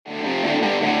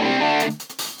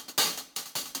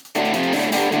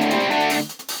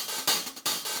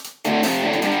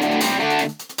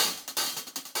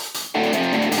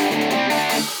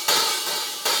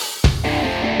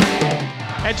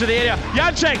into the area.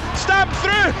 Janček, stamp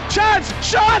through, chance,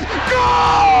 shot,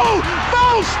 goal!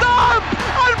 Full stop!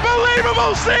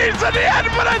 Unbelievable scenes at the end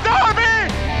for the derby!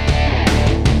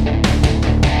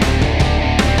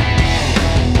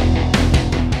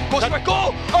 Goes for a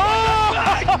goal! Oh!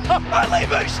 Ali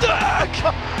Moustak!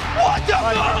 What a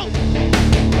goal!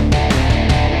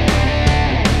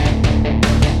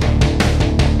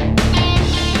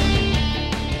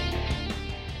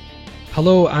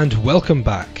 Hello and welcome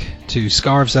back to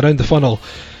Scarves Around the Funnel,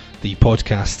 the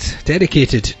podcast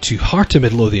dedicated to Heart of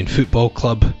Midlothian Football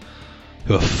Club,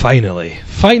 who have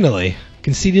finally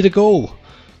conceded a goal.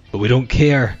 But we don't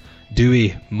care, do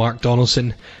we, Mark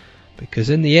Donaldson? Because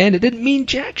in the end it didn't mean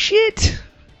jack shit.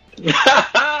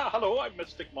 Hello, I'm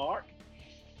Mystic Mark.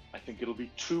 I think it'll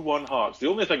be 2-1 Hearts. The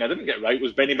only thing I didn't get right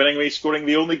was Benny Binningley scoring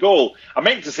the only goal. I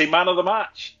meant to say man of the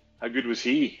match. How good was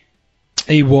he?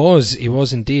 He was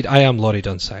indeed. I am Laurie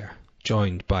Dunsire,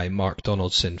 joined by Mark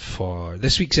Donaldson for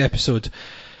this week's episode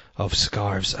of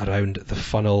Scarves Around the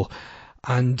Funnel.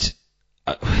 And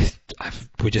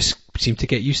we just seem to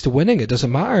get used to winning. It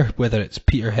doesn't matter whether it's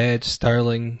Peterhead,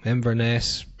 Stirling,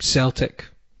 Inverness, Celtic.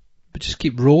 We just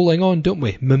keep rolling on, don't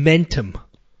we? Momentum.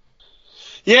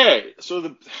 Yeah, so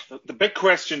the big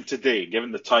question today,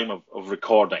 given the time of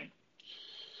recording,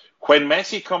 when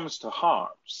Messi comes to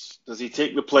Hearts, does he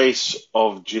take the place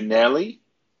of Ginnelly,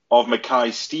 of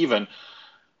Mackay-Steven,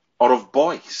 or of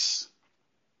Boyce?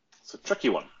 It's a tricky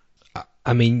one.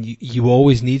 I mean, you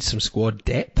always need some squad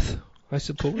depth, I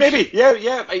suppose. Maybe,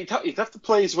 yeah. He'd have to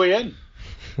play his way in.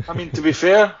 I mean, to be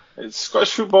fair,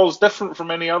 Scottish football is different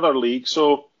from any other league,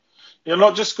 so you're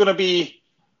not just going to be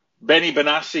Benny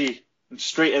Benassi and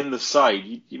straight in the side.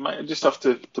 You might just have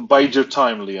to bide your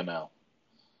time, Lionel.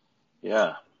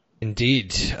 Yeah.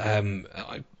 Indeed.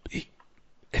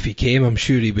 If he came, I'm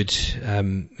sure he would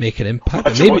make an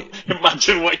impact.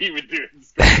 Imagine what he would do in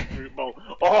Scottish football.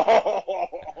 Oh!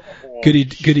 Could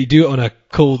he do it on a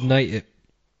cold night at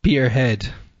Peterhead?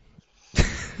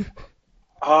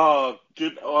 Oh,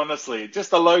 good. Honestly,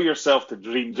 just allow yourself to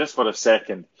dream just for a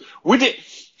second. Would it?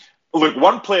 Look,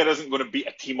 one player isn't going to beat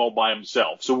a team all by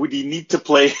himself, so would he need to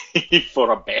play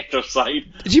for a better side?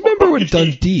 Do you remember when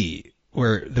Dundee,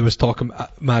 where there was talk of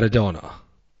Maradona?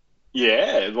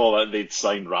 Yeah, well, they'd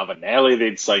signed Ravanelli,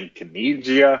 they'd signed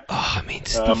Caniggia. Oh, I mean,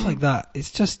 stuff like that.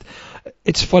 It's just,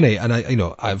 it's funny, and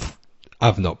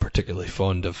I'm not particularly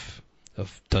fond of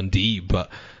Dundee, but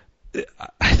there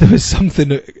was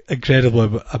something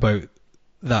incredible about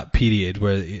that period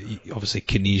where obviously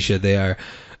Caniggia there,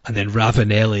 and then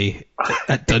Ravanelli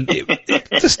at Dundee.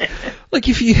 Just like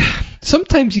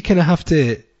sometimes you kind of have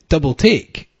to double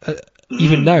take.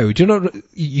 Even now, do you know?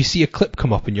 You see a clip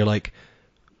come up and you're like,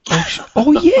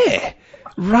 oh yeah,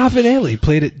 Ravanelli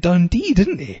played at Dundee,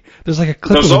 didn't he? There's like a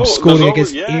clip of him scoring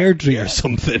against Airdrie or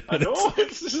something. I know,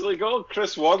 it's just like,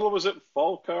 Chris Waddle was at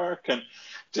Falkirk, and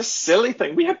just silly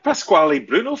thing. We had Pasquale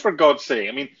Bruno, for God's sake.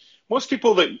 I mean, most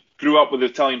people that grew up with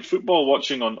Italian football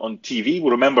watching on TV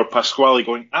will remember Pasquale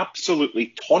going absolutely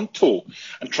tonto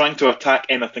and trying to attack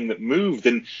anything that moved,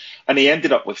 and he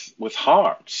ended up with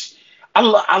Hearts.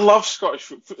 I love Scottish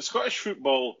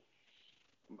football.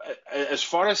 As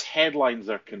far as headlines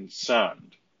are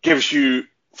concerned, gives you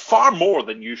far more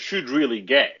than you should really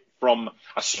get from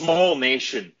a small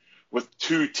nation with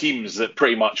two teams that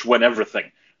pretty much win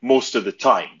everything most of the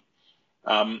time.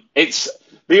 I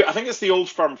think it's the Old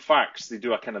Firm Facts. They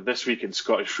do a kind of This Week in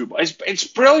Scottish Football. It's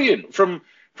brilliant. From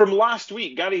last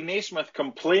week, Gary Naismith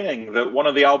complaining that one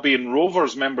of the Albion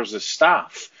Rovers members of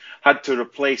staff had to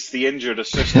replace the injured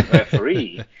assistant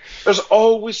referee. There's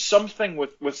always something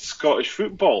with Scottish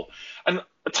football. And at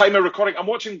the time of recording, I'm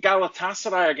watching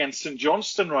Galatasaray against St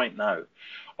Johnstone right now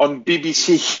on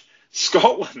BBC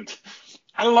Scotland.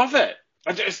 I love it.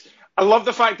 I love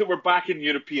the fact that we're back in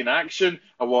European action.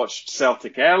 I watched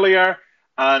Celtic earlier,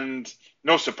 and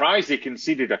no surprise they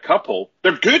conceded a couple.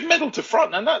 They're good middle to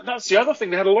front, and that's the other thing.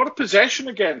 They had a lot of possession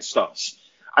against us,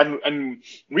 and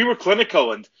we were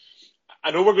clinical. And I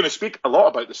know we're going to speak a lot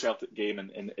about the Celtic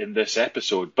game in this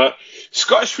episode, but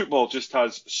Scottish football just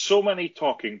has so many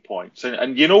talking points.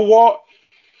 And you know what?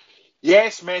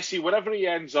 Yes, Messi, wherever he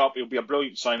ends up, he'll be a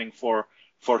brilliant signing for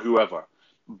whoever.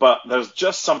 But there's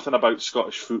just something about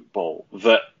Scottish football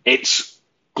that it's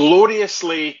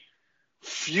gloriously,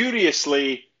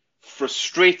 furiously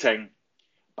frustrating.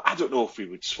 But I don't know if we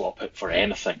would swap it for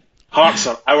anything. Hearts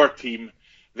are our team.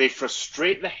 They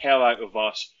frustrate the hell out of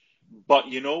us. But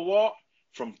you know what?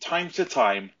 From time to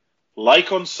time,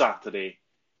 like on Saturday,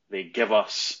 they give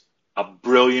us a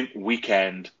brilliant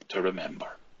weekend to remember.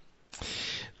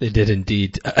 They did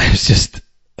indeed. I was just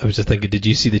thinking, did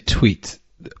you see the tweet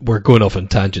we're going off on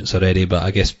tangents already, but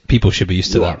I guess people should be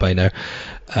used to that by now.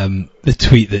 The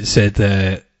tweet that said,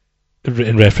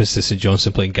 in reference to St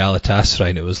Johnstone playing Galatasaray,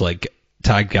 and it was like,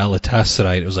 tagged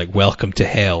Galatasaray, and it was like, welcome to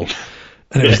hell.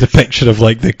 And it was the picture of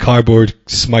like the cardboard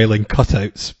smiling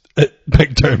cutouts at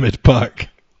McDermott Park.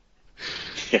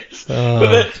 Yes.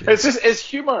 But it's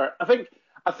humour. I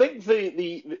think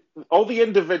the all the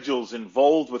individuals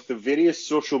involved with the various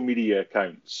social media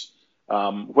accounts,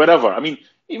 wherever. I mean,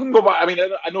 even go back. I mean,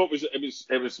 I know it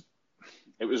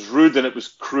was rude and it was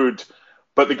crude,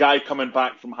 but the guy coming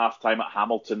back from halftime at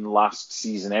Hamilton last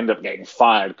season ended up getting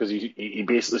fired because he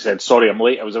basically said, "Sorry, I'm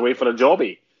late. I was away for a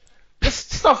jobby."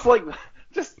 Just stuff like that.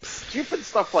 Just stupid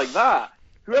stuff like that.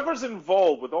 Whoever's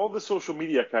involved with all the social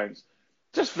media accounts,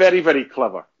 just very, very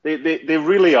clever. They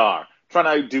really are trying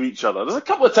to outdo each other. There's a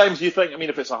couple of times you think, I mean,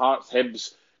 if it's a Hearts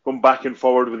Hibs going back and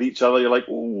forward with each other, you're like,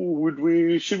 oh,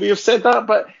 should we have said that?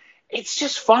 But it's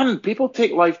just fun. People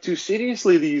take life too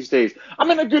seriously these days.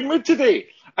 I'm in a good mood today.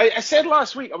 I said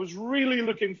last week I was really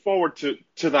looking forward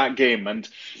to that game, and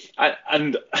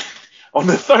on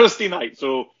the Thursday night,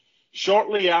 so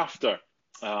shortly after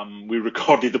we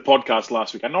recorded the podcast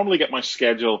last week, I normally get my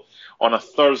schedule on a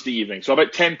Thursday evening, so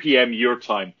about 10 p.m. your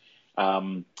time,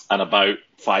 and about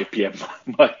 5 p.m.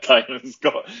 my time.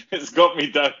 It's got me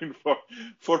down for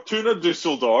Fortuna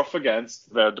Düsseldorf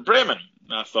against Werder Bremen.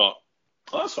 And I thought,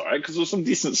 well, that's all right, because there's some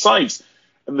decent sides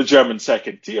in the German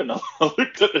second tier. And I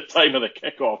looked at the time of the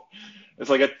kickoff.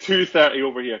 It's like a 2:30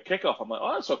 over here kickoff. I'm like,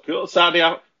 oh, that's so cool. Saturday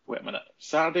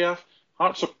off.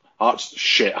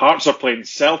 Hearts are playing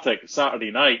Celtic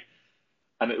Saturday night,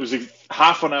 and it was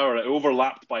half an hour. It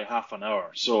overlapped by half an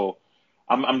hour. So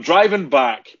I'm driving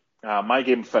back. My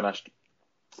game finished,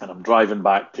 and I'm driving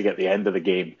back to get the end of the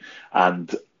game.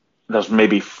 And there's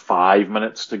maybe 5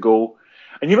 minutes to go.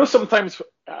 And you know, sometimes,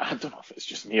 I don't know if it's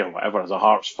just me or whatever, as a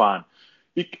Hearts fan,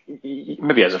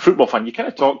 maybe as a football fan, you kind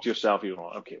of talk to yourself, you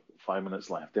know, okay, 5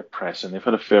 minutes left, they're pressing, they've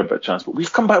had a fair bit of chance, but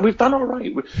we've come back, we've done all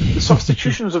right, the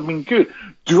substitutions have been good.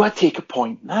 Do I take a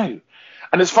point now?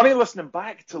 And it's funny listening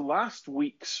back to last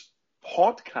week's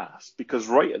podcast, because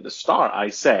right at the start I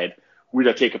said, would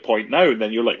I take a point now? And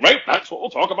then you're like, right, that's what we'll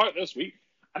talk about this week.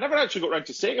 I never actually got around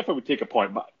to saying if I would take a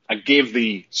point, but I gave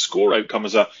the score outcome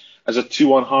as a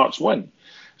 2-1 Hearts win.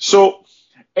 So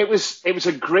it was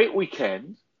a great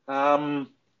weekend. And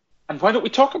why don't we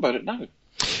talk about it now?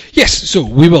 Yes, so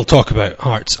we will talk about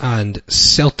Hearts and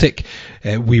Celtic.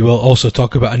 We will also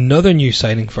talk about another new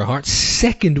signing for Hearts.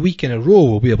 Second week in a row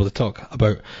we'll be able to talk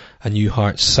about a new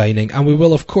Hearts signing. And we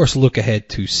will, of course, look ahead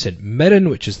to St Mirren,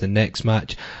 which is the next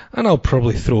match. And I'll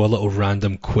probably throw a little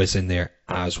random quiz in there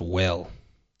as well.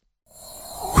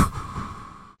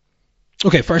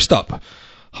 Okay, first up,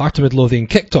 Heart of Midlothian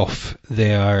kicked off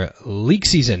their league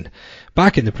season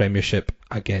back in the Premiership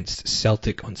against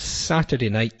Celtic on Saturday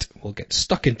night. We'll get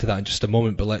stuck into that in just a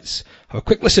moment, but let's have a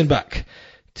quick listen back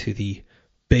to the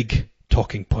big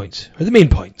talking points, or the main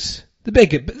points,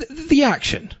 the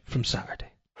action from Saturday.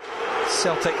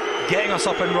 Celtic getting us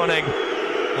up and running,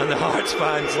 and the Hearts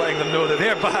fans letting them know that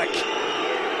they're back,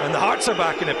 and the Hearts are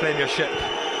back in the Premiership.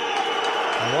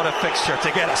 And what a fixture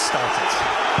to get us started.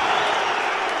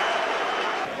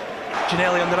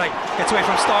 Ginnelly on the right, gets away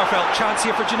from Starfelt, chance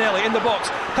here for Ginnelly in the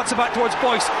box, cuts it back towards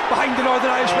Boyce, behind the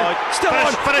Northern Irishman, still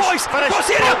on, Boyce,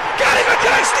 across the area, Gary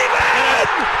Mackay-Steven!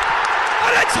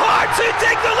 And it's Hearts who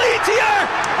take the lead here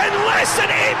in less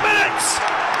than 8 minutes,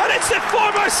 and it's the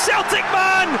former Celtic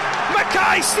man,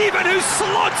 Mackay-Steven, who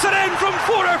slots it in from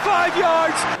 4 or 5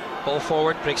 yards. Ball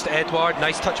forward, breaks to Edouard,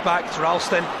 nice touch back, it's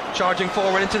Ralston charging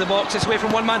forward into the box, it's away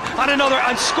from one man, and another,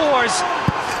 and scores!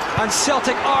 And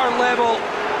Celtic are level.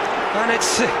 And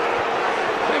it's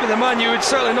maybe the man you would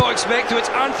certainly not expect to. It's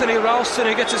Anthony Ralston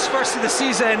who gets his first of the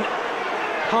season.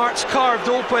 Hearts carved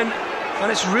open,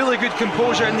 and it's really good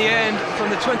composure in the end from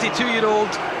the 22-year-old.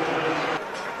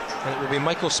 And it will be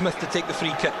Michael Smith to take the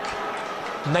free kick.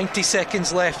 90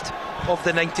 seconds left of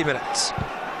the 90 minutes.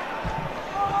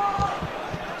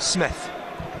 Smith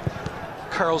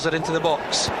curls it into the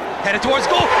box, headed towards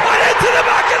goal, and into the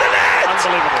back of the net!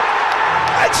 Unbelievable.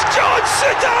 It's John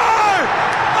Souttar!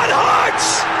 And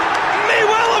Hearts may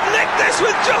well have nicked this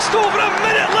with just over a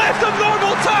minute left of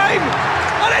normal time.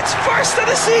 And it's first of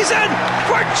the season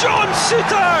for John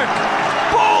Souttar.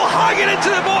 Ball hanging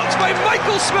into the box by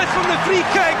Michael Smith from the free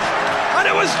kick. And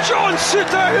it was John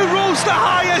Souttar who rose the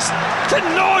highest to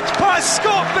nod past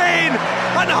Scott Bain.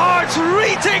 And Hearts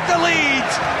retake the lead.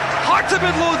 Heart of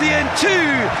Midlothian 2,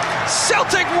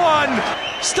 Celtic 1.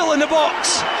 Still in the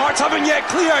box, Hearts haven't yet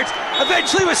cleared.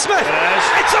 Eventually with Smith,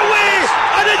 it's away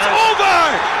and it's over.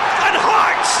 And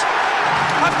Hearts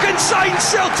have consigned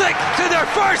Celtic to their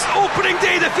first opening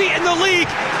day defeat in the league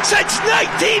since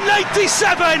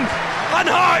 1997, and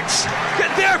Hearts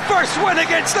get their first win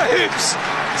against the Hoops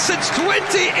since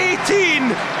 2018.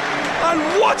 And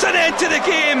what an end to the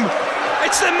game!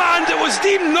 It's the man that was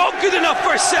deemed not good enough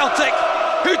for Celtic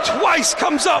who twice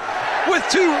comes up with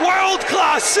two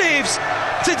world-class saves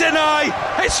to deny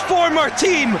his former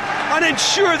team and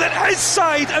ensure that his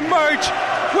side emerge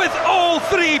with all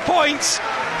 3 points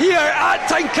here at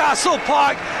Tynecastle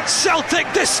Park. Celtic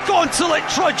disconsolate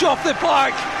trudge off the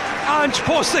park. Ange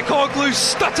Postecoglou's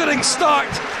stuttering start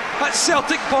at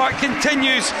Celtic Park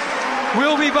continues.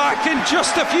 We'll be back in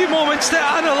just a few moments to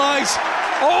analyse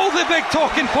all the big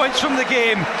talking points from the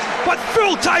game. But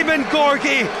full time in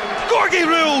Gorgie. Gorgie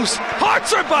rules.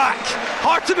 Hearts are back.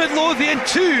 Heart of Midlothian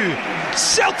 2,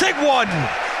 Celtic 1.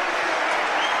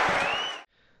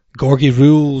 Gorgie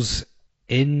rules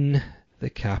in the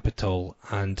capital,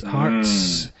 and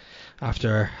Hearts,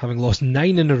 after having lost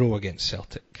 9 in a row against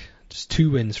Celtic, just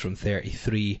 2 wins from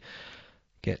 33,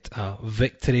 get a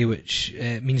victory, which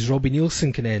means Robbie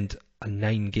Neilson can end a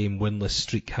 9-game winless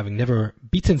streak, having never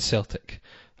beaten Celtic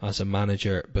as a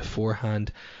manager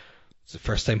beforehand. It's the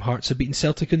first time Hearts have beaten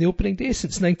Celtic on the opening day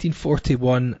since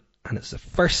 1941, and it's the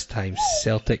first time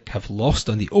Celtic have lost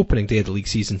on the opening day of the league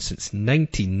season since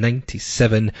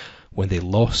 1997, when they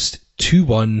lost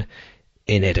 2-1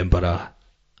 in Edinburgh.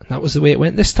 And that was the way it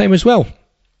went this time as well.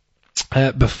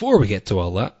 Before we get to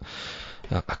all that,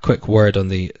 a quick word on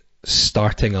the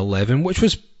starting 11, which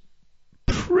was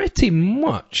pretty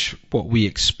much what we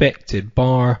expected,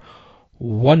 bar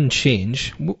one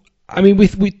change. I mean,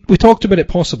 we talked about it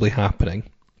possibly happening,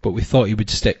 but we thought he would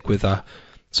stick with a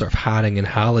sort of Haring and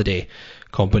Halliday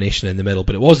combination in the middle.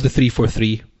 But it was the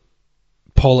 3-4-3.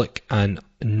 Pollock and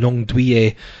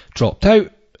Nongdouye dropped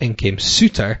out. In came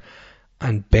Suter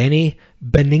and Benny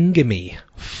Beningame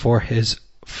for his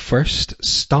first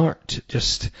start,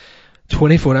 just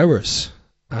 24 hours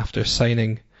after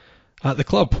signing at the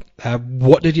club.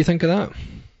 What did you think of that?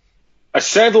 I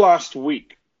said last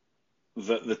week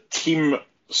that the team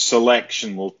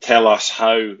selection will tell us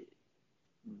how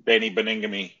Benny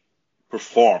Beningame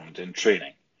performed in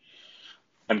training,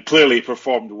 and clearly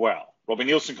performed well. Robbie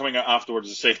Neilson coming out afterwards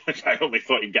and saying, I only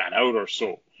thought he'd get an hour or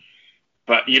so.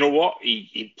 But you know what?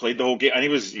 He played the whole game, and he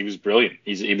was brilliant.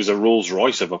 He was a Rolls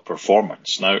Royce of a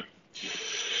performance. Now,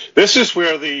 this is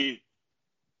where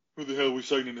who the hell are we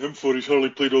signing him for? He's hardly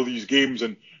played all these games,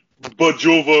 and Budge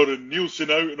over and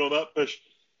Neilson out and all that pish.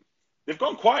 They've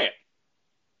gone quiet,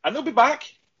 and they'll be back.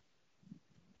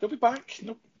 They'll be back.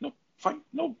 No, fine.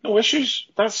 No issues.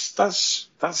 That's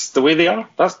the way they are.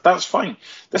 That's fine.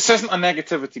 This isn't a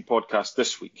negativity podcast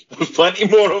this week. There's plenty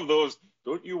more of those.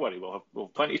 Don't you worry. We'll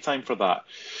have plenty of time for that.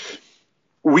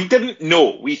 We didn't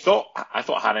know. I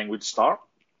thought Haring would start,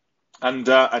 and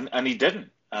he didn't.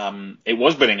 It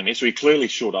was Beningame, so he clearly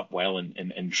showed up well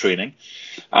in training.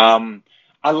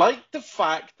 I like the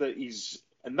fact that he's,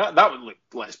 and that look,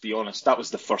 let's be honest, that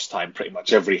was the first time pretty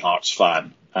much every Hearts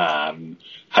fan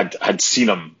had seen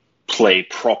him play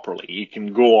properly. You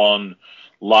can go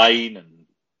online and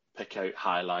pick out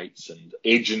highlights, and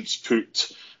agents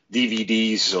put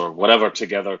DVDs or whatever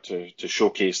together to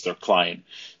showcase their client.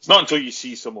 It's not until you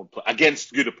see someone play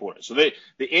against good opponents. So the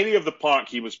area of the park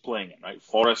he was playing in, right?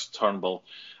 Forest, Turnbull,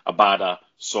 Abada,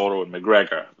 Soro and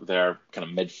McGregor, they're kind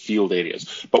of midfield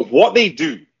areas. But what they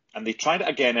do, and they tried it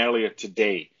again earlier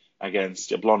today against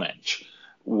Jablonec,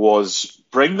 was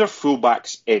bring their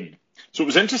fullbacks in. So it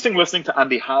was interesting listening to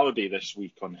Andy Halliday this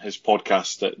week on his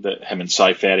podcast that him and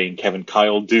Cy Ferry and Kevin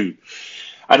Kyle do.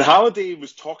 And Halliday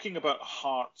was talking about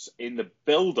Hearts in the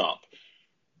build-up,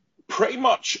 pretty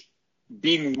much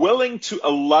being willing to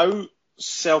allow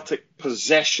Celtic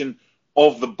possession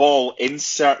of the ball in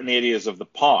certain areas of the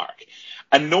park,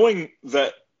 and knowing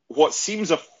that what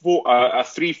seems a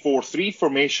 3-4-3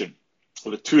 formation,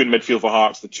 with the 2 in midfield for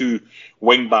Hearts, the 2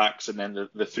 wing-backs, and then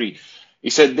the 3. He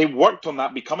said they worked on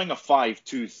that becoming a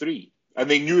 5-2-3, and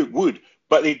they knew it would.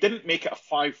 But they didn't make it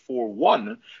a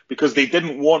 5-4-1 because they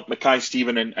didn't want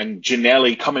Mackay-Steven and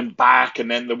Ginnelly coming back,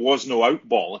 and then there was no out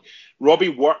ball. Robbie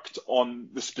worked on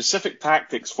the specific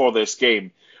tactics for this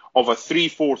game of a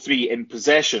 3-4-3 in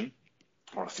possession,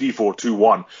 or a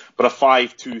 3-4-2-1, but a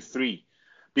 5-2-3,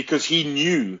 because he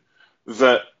knew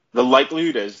that the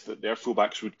likelihood is that their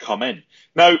fullbacks would come in.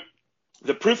 Now,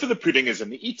 the proof of the pudding is in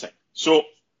the eating. So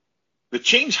the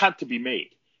change had to be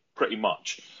made, pretty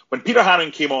much. When Peter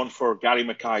Haring came on for Gary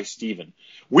Mackay-Steven,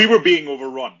 we were being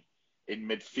overrun in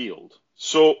midfield.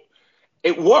 So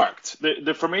it worked.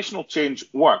 The formational change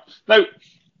worked. Now,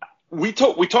 we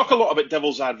talk a lot about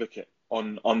devil's advocate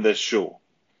on this show.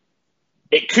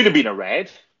 It could have been a red.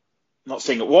 I'm not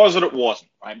saying it was or it wasn't,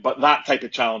 right? But that type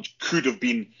of challenge could have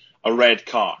been a red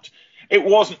card. It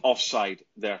wasn't offside,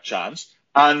 their chance.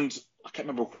 And I can't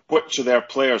remember which of their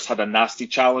players had a nasty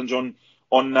challenge on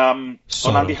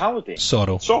Andy Halliday.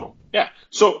 Sorrell. Yeah.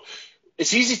 So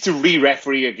it's easy to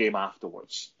re-referee a game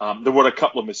afterwards. There were a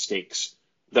couple of mistakes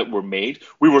that were made.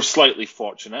 We were slightly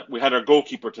fortunate. We had our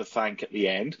goalkeeper to thank at the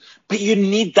end. But you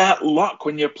need that luck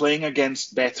when you're playing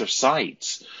against better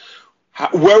sides.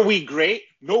 Were we great?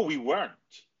 No, we weren't.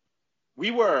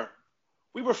 We were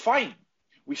fine.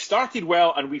 We started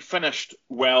well and we finished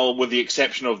well, with the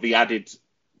exception of the added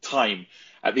time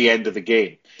at the end of the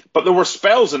game. But there were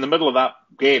spells in the middle of that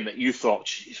game that you thought,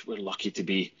 geez, we're lucky to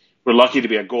be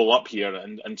a goal up here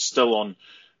and still on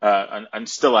and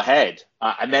still ahead.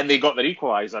 And then they got their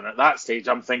equaliser. And at that stage,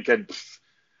 I'm thinking,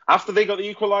 after they got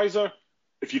the equaliser,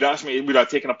 if you'd asked me, would I have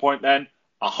taken a point then?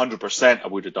 100% I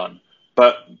would have done.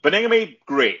 But Baningime,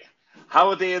 great.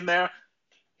 Halliday in there.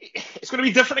 It's going to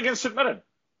be different against St Mirren.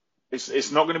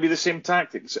 It's not going to be the same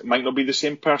tactics. It might not be the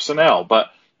same personnel. But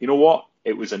you know what?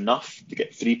 It was enough to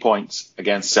get 3 points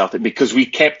against Celtic because we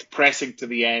kept pressing to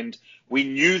the end. We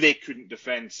knew they couldn't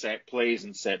defend set plays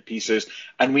and set pieces,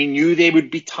 and we knew they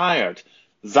would be tired.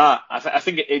 I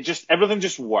think everything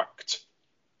just worked,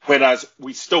 whereas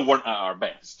we still weren't at our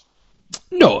best.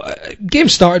 No, game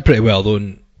started pretty well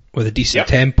though, with a decent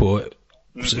tempo. It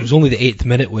was only the 8th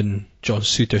minute when John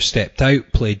Souttar stepped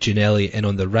out, played Ginnelly in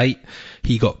on the right.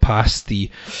 He got past the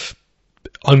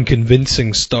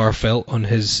unconvincing Starfelt on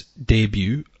his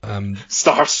debut.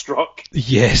 Starstruck.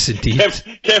 Yes, indeed.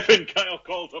 Kevin Kyle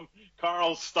called him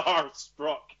Carl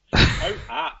Starstruck. How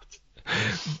apt.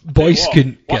 Boyce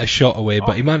couldn't get a shot away,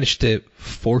 but he managed to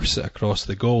force it across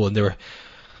the goal, and they were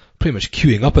pretty much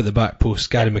queuing up at the back post.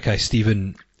 Gary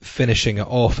Mackay-Steven finishing it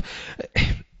off.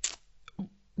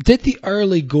 Did the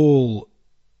early goal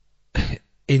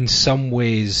in some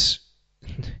ways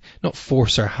not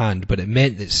force our hand, but it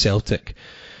meant that Celtic,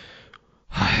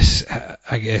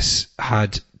 I guess,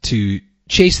 had to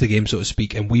chase the game, so to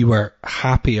speak, and we were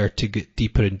happier to get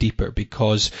deeper and deeper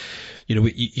because,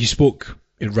 you spoke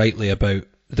rightly about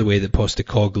the way that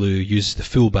Postecoglou used the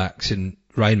fullbacks, and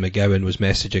Ryan McGowan was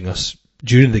messaging us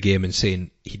during the game and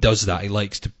saying he does that. He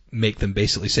likes to make them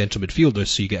basically central midfielders,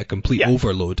 so you get a complete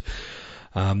overload.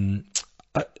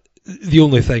 The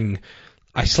only thing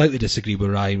I slightly disagree with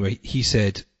Ryan, where he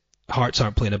said Hearts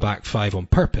aren't playing a back five on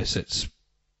purpose,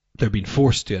 they're being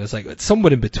forced to, and it's like it's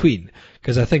somewhere in between,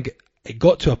 because I think it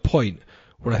got to a point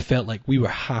where I felt like we were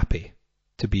happy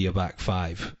to be a back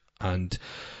five, and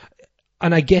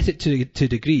I get it to a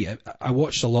degree. I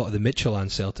watched a lot of the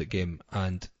Midtjylland Celtic game,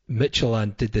 and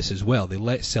Midtjylland did this as well. They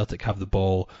let Celtic have the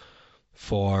ball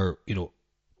for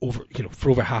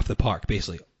over half the park,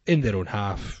 basically in their own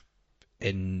half,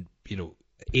 in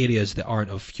areas that aren't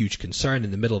of huge concern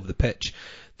in the middle of the pitch.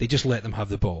 They just let them have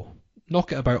the ball,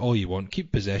 knock it about all you want,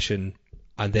 keep possession,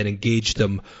 and then engage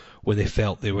them when they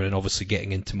felt they were obviously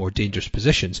getting into more dangerous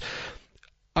positions.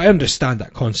 I understand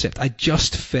that concept. I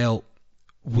just felt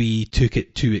we took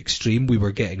it too extreme. We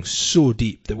were getting so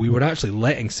deep that we were actually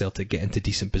letting Celtic get into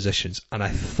decent positions, and I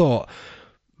thought,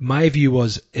 my view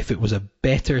was, if it was a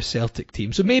better Celtic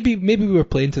team, so maybe we were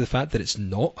playing to the fact that it's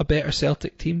not a better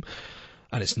Celtic team,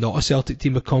 and it's not a Celtic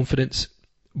team with confidence,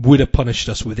 would have punished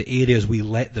us with the areas we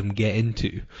let them get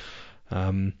into.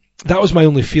 That was my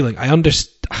only feeling. I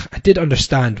did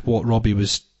understand what Robbie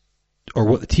was, or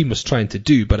what the team was trying to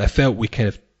do, but I felt we kind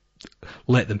of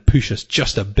let them push us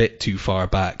just a bit too far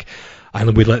back,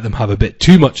 and we let them have a bit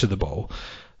too much of the ball.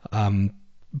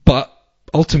 But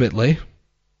ultimately,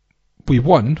 we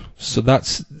won, so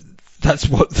that's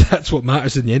what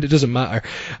matters in the end. It doesn't matter,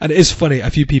 and it is funny. A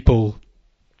few people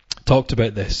talked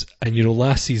about this, and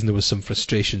last season there was some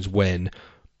frustrations when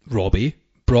Robbie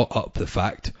brought up the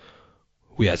fact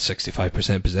we had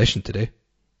 65% possession today.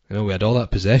 We had all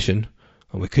that possession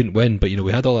and we couldn't win, but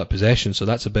we had all that possession, so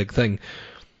that's a big thing.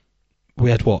 We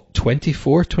had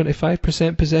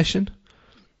 25% possession?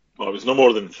 Well, it was no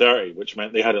more than 30, which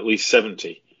meant they had at least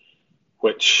 70,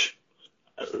 which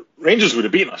Rangers would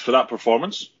have beaten us for that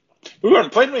performance. We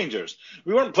weren't playing Rangers.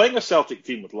 We weren't playing a Celtic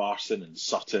team with Larsson and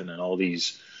Sutton and all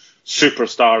these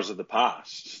superstars of the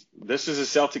past. This is a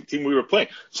Celtic team we were playing.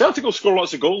 Celtic will score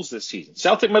lots of goals this season.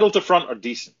 Celtic middle to front are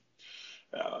decent.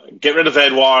 Get rid of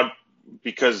Edouard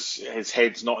because his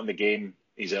head's not in the game.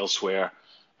 He's elsewhere.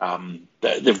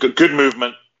 They've got good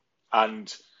movement,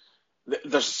 and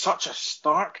there's such a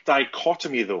stark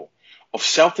dichotomy, though, of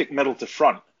Celtic middle to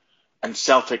front and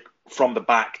Celtic from the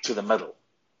back to the middle.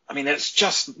 I mean, it's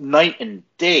just night and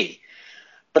day.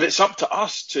 But it's up to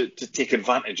us to take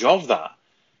advantage of that.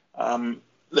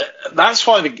 that's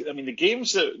why the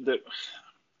games that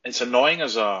it's annoying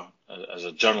as a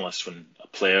journalist when a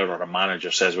player or a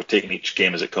manager says we're taking each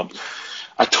game as it comes.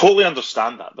 I totally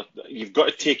understand that, but you've got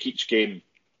to take each game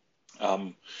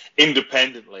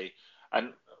independently.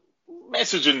 And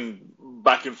messaging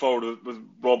back and forward with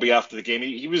Robbie after the game,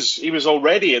 he was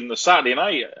already in the Saturday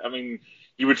night. I mean,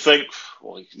 you would think,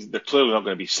 well, they're clearly not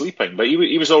going to be sleeping, but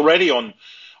he was already on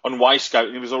Wyscout,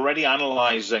 and he was already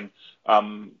analysing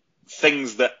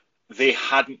things that they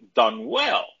hadn't done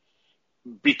well,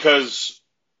 because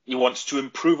he wants to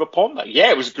improve upon that.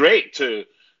 Yeah, it was great to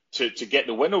get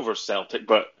the win over Celtic,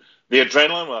 but the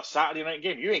adrenaline with a Saturday night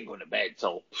game, you ain't going to bed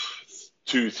till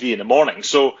 2-3 in the morning.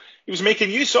 So he was making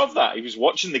use of that. He was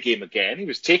watching the game again. He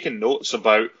was taking notes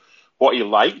about what he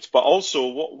liked, but also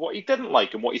what he didn't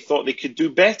like and what he thought they could do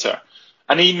better.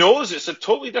 And he knows it's a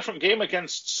totally different game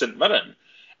against St Mirren.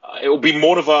 It will be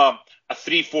more of a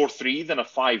 3-4-3 than a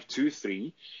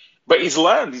 5-2-3. But he's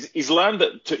learned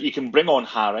that you can bring on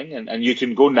Haring and you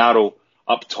can go narrow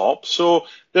up top. So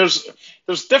there's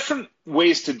different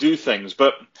ways to do things,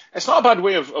 but it's not a bad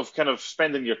way of kind of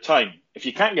spending your time. If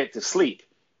you can't get to sleep,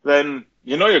 then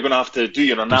you know you're going to have to do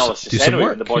your analysis anyway.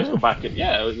 When the boys got back in,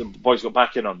 the boys got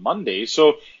back in on Monday,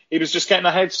 so he was just getting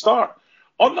a head start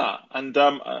on that,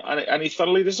 and he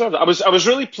thoroughly deserved it. I was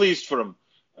really pleased for him,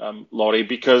 Laurie,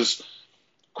 because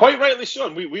quite rightly so,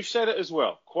 and we've said it as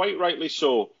well. Quite rightly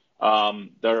so.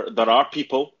 There are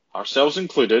people, ourselves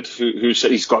included, who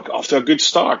said he's got off to a good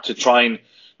start to try and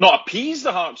not appease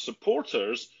the Hearts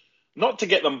supporters, not to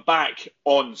get them back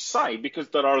on side, because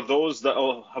there are those that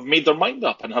have made their mind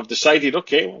up and have decided,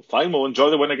 okay, well, fine, we'll enjoy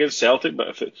the win against Celtic, but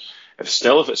if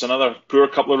it's another poor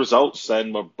couple of results,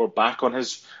 then we're back on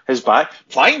his back.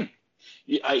 Fine.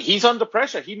 He's under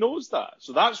pressure. He knows that.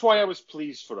 So that's why I was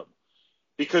pleased for him.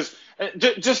 Because,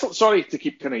 just sorry to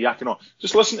keep kind of yakking on,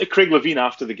 just listen to Craig Levein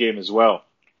after the game as well.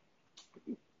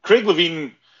 Craig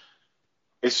Levein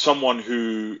is someone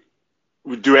who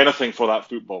would do anything for that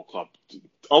football club,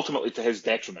 ultimately to his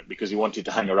detriment, because he wanted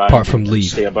to hang around. Apart from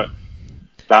leave.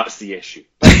 That's the issue.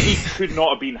 But he could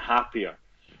not have been happier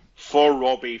for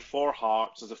Robbie, for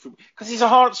Hearts as a football, because he's a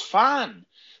Hearts fan.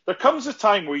 There comes a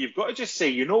time where you've got to just say,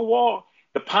 you know what,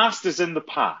 the past is in the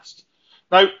past.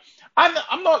 Now,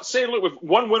 I'm not saying, look, with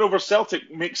one win over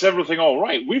Celtic makes everything all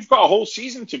right. We've got a whole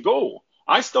season to go.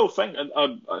 I still think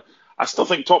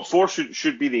top four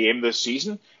should be the aim this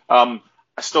season. I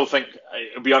still think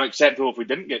it would be unacceptable if we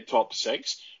didn't get top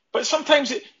six. But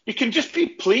sometimes you can just be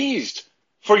pleased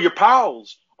for your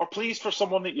pals or pleased for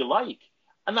someone that you like.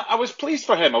 And I was pleased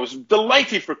for him. I was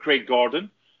delighted for Craig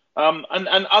Gordon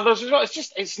and others as well.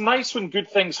 It's nice when good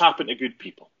things happen to good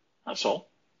people. That's all.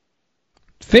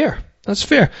 Fair. That's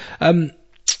fair.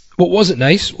 What wasn't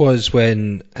nice was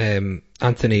when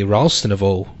Anthony Ralston, of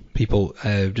all people,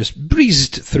 just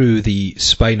breezed through the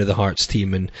spine of the Hearts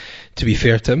team. And to be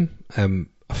fair to him,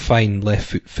 a fine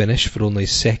left foot finish for only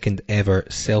his second ever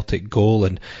Celtic goal,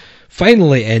 and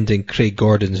finally ending Craig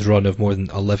Gordon's run of more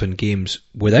than 11 games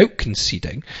without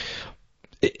conceding.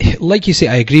 Like you say,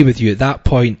 I agree with you. At that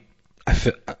point, I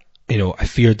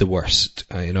feared the worst.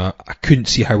 I couldn't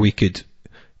see how we could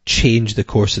change the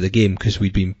course of the game, because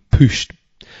we'd been pushed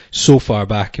so far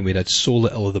back and we'd had so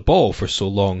little of the ball for so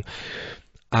long.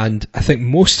 And I think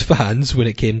most fans, when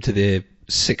it came to the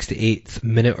 68th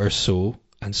minute or so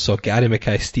and saw Gary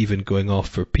Mackay-Steven going off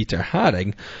for Peter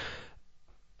Haring,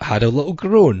 had a little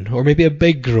groan, or maybe a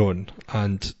big groan.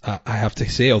 And I have to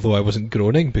say, although I wasn't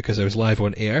groaning because I was live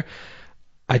on air,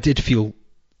 I did feel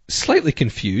slightly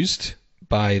confused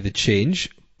by the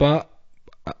change, but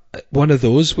one of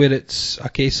those where it's a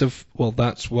case of, well,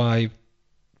 that's why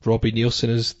Robbie Neilson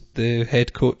is the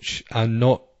head coach and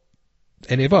not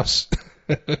any of us.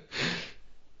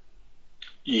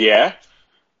 Yeah.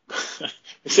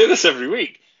 We say this every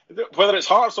week. Whether it's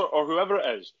Hearts or whoever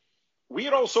it is, we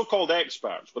are all so-called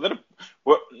experts.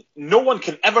 No one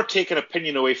can ever take an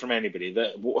opinion away from anybody.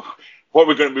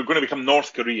 We're going to become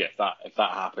North Korea if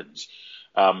that happens.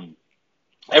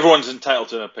 Everyone's entitled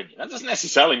to an opinion. That doesn't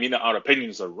necessarily mean that our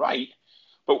opinions are right,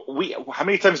 but how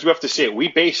many times do we have to say it? We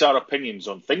base our opinions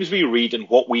on things we read and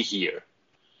what we hear.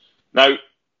 Now,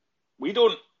 we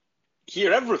don't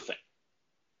hear everything.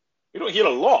 We don't hear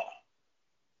a lot.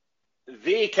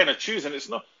 They kind of choose, and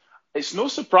it's no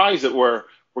surprise that we're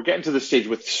getting to the stage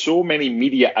with so many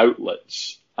media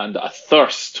outlets and a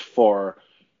thirst for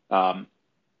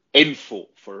info,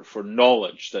 for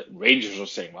knowledge, that Rangers are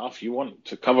saying, well, if you want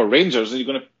to cover Rangers, you're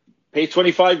going to pay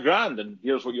 $25,000 and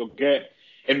here's what you'll get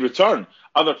in return.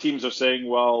 Other teams are saying,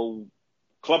 well,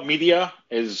 club media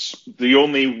is the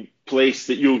only place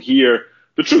that you'll hear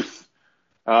the truth.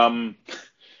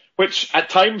 which at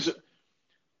times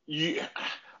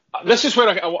this is where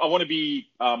I want to be.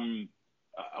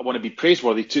 I want to be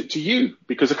praiseworthy to you,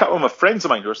 because a couple of my friends of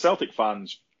mine who are Celtic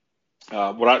fans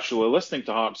were actually listening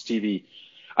to Hearts TV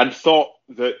and thought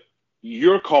that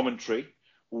your commentary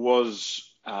was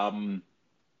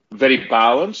very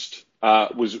balanced,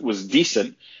 was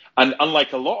decent, and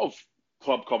unlike a lot of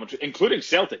club commentary, including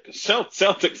Celtic, because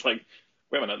Celtic's like,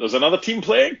 wait a minute, there's another team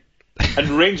playing, and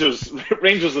Rangers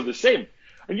are the same.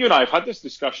 And you and I have had this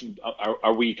discussion.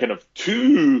 Are we kind of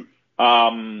too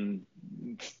down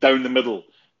the middle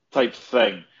type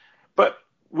thing? But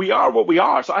we are what we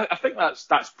are. So I think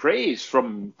that's praise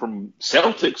from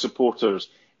Celtic supporters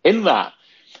in that.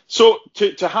 So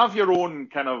to have your own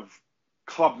kind of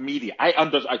club media, I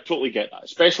totally get that.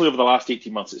 Especially over the last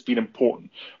 18 months, it's been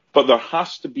important. But there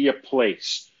has to be a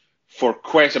place for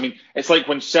questions. I mean, it's like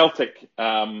when Celtic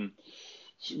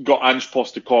got Ange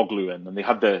Postecoglou in, and they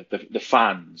had the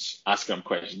fans asking them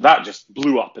questions. That just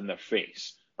blew up in their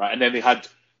face, right? And then I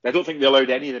don't think they allowed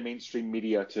any of the mainstream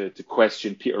media to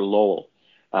question Peter Lawwell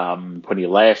when he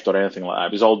left or anything like that.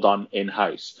 It was all done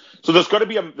in-house. So there's got to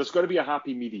be a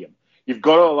happy medium. You've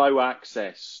got to allow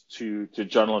access to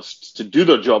journalists to do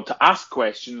their job, to ask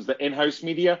questions that in-house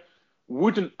media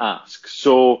wouldn't ask.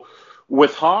 So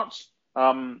with Hearts,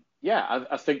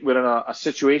 I think we're in a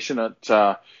situation at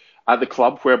the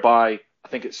club whereby I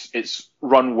think it's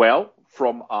run well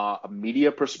from a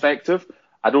media perspective.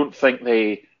 I don't think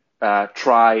they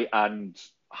try and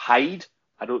hide.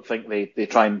 I don't think they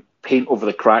try and paint over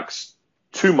the cracks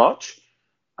too much.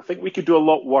 I think we could do a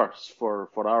lot worse for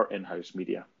our in-house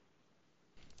media.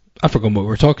 I've forgotten what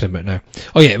we're talking about now.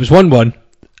 Oh yeah, it was 1-1.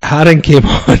 Haring came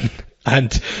on,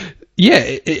 and yeah,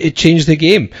 it changed the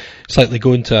game. Slightly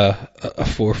going to a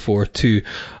 4-4-2.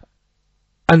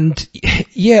 And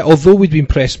yeah, although we'd been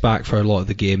pressed back for a lot of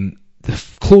the game, the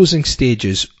closing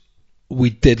stages, we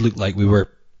did look like we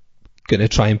were going to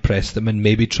try and press them and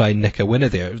maybe try and nick a winner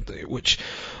there, which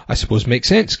I suppose makes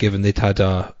sense given they'd had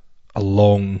a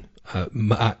long,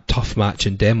 tough match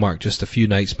in Denmark just a few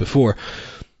nights before.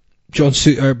 John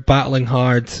Souttar battling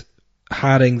hard.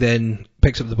 Haring then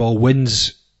picks up the ball,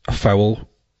 wins a foul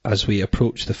as we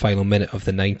approach the final minute of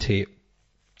the 90.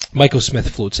 Michael Smith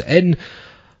floats it in,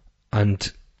 and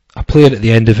a player at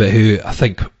the end of it who I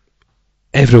think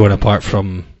everyone apart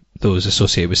from those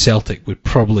associated with Celtic would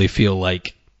probably feel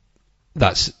like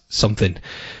that's something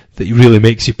that really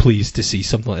makes you pleased to see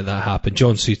something like that happen.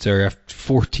 John Souttar, after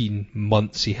 14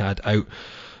 months he had out,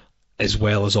 as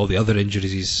well as all the other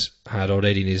injuries he's had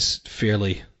already in his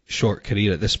fairly short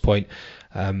career at this point.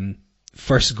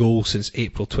 First goal since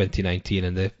April 2019,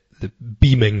 and the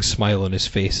beaming smile on his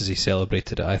face as he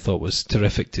celebrated it, I thought was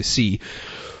terrific to see.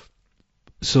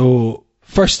 So,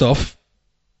 first off,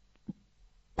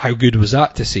 how good was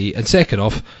that to see? And second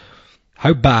off,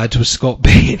 how bad was Scott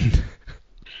Bain?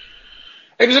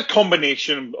 It was a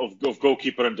combination of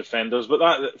goalkeeper and defenders, but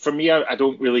that for me, I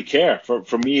don't really care.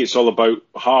 For me, it's all about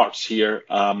Hearts here.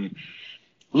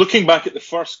 Looking back at the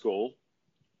first goal,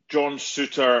 John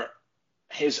Souttar,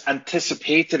 his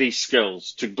anticipatory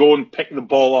skills to go and pick the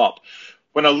ball up.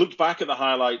 When I looked back at the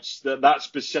highlights, that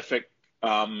specific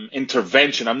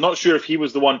intervention, I'm not sure if he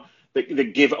was the one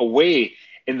that gave it away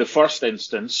in the first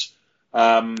instance.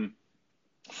 Fuck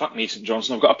me, St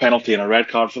Johnstone, I've got a penalty and a red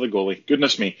card for the goalie.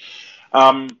 Goodness me.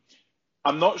 I'm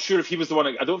not sure if he was the one.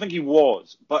 I don't think he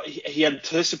was, but he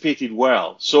anticipated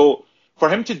well. So for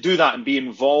him to do that and be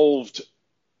involved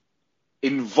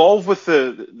with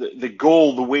the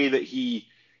goal the way that he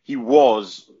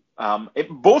was,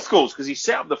 both goals, because he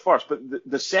set up the first, but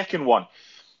the second one,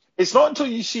 it's not until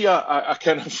you see a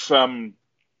kind of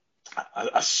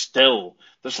a still.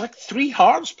 There's like 3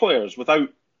 Hearts players without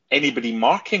anybody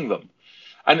marking them,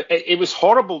 and it was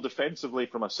horrible defensively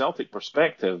from a Celtic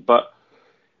perspective, but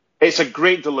it's a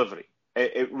great delivery.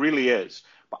 It really is.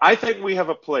 But I think we have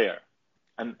a player,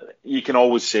 and you can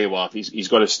always say, well, he's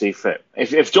got to stay fit.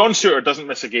 If John Souttar doesn't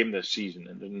miss a game this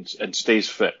season and stays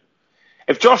fit,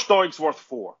 if Josh Doig's worth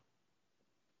 4,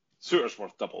 Souttar's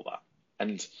worth double that.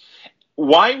 And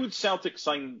why would Celtic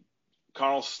sign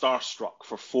Carl Starstruck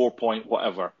for 4 point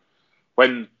whatever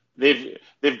when they've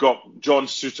got John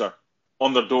Souttar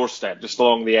on their doorstep just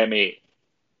along the M8,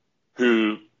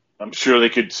 who I'm sure they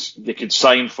could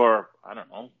sign for, I don't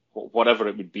know, whatever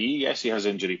it would be. Yes, he has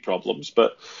injury problems,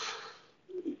 but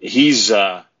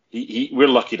we're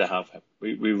lucky to have him.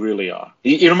 We really are.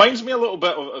 He reminds me a little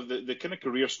bit of the kind of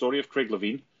career story of Craig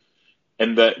Levein,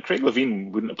 in that Craig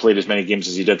Levein wouldn't have played as many games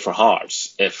as he did for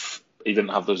Hearts if he didn't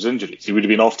have those injuries. He would have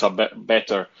been off to a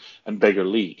better and bigger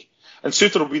league. And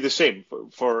Souttar will be the same.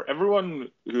 For everyone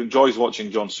who enjoys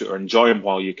watching John Souttar, enjoy him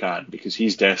while you can, because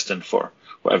he's destined for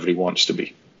whatever he wants to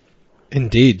be.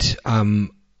 Indeed.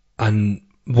 And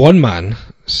one man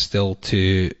still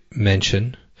to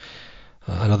mention,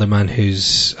 another man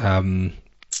who's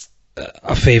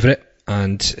a favourite,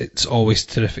 and it's always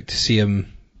terrific to see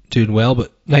him doing well,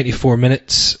 but 94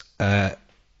 minutes,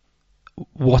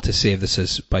 what a save this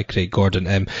is by Craig Gordon.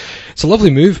 It's a lovely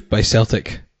move by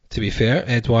Celtic, to be fair.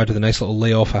 Edouard with a nice little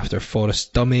layoff after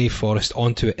Forrest dummy, Forrest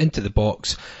onto it, into the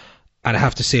box, and I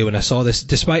have to say, when I saw this,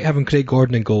 despite having Craig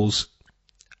Gordon in goals,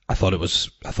 I thought it was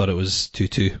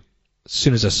 2-2. As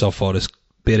soon as I saw Forrest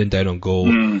bearing down on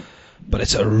goal, but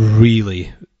it's a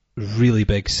really, really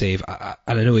big save, and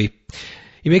I know he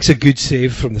makes a good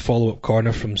save from the follow-up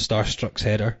corner from Starstruck's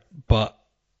header,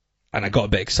 and I got a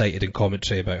bit excited in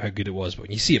commentary about how good it was, but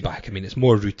when you see it back, I mean, it's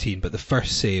more routine, but the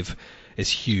first save is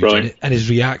huge, and his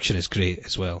reaction is great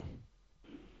as well.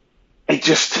 It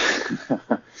just...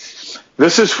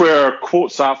 This is where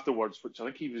quotes afterwards, which I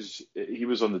think he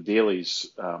was on the dailies,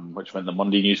 which meant the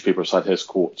Monday newspapers had his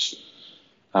quotes,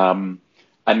 and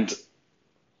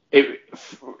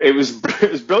it was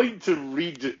brilliant to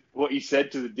read what he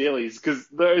said to the dailies, because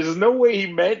there is no way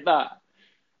he meant that.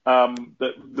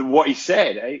 What he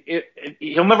said,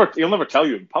 he'll never tell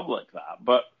you in public that,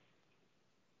 but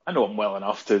I know him well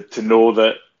enough to know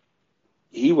that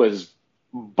he was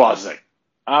buzzing,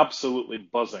 absolutely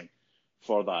buzzing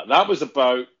for that. That was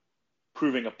about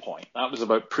proving a point. That was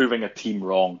about proving a team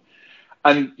wrong.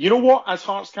 And you know what? As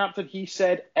Hearts captain, he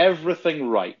said everything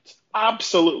right.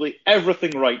 Absolutely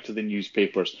everything right to the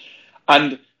newspapers.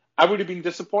 And I would have been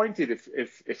disappointed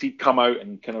if he'd come out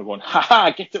and kind of gone,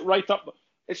 get it right up.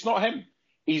 It's not him.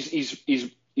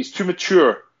 He's too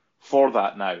mature for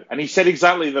that now. And he said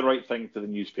exactly the right thing to the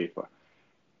newspaper.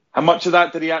 How much of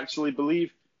that did he actually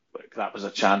believe? Look, that was a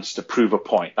chance to prove a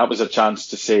point. That was a chance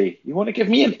to say, you want to give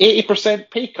me an 80%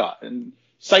 pay cut and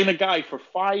sign a guy for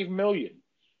 $5 million?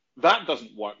 That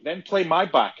doesn't work. Then play my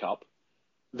backup.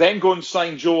 Then go and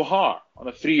sign Joe Hart on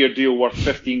a 3-year deal worth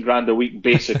 $15,000 a week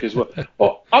basic as well.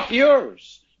 Well, up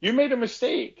yours. You made a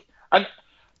mistake. And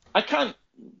I can't,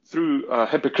 through a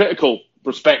hypocritical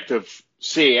perspective,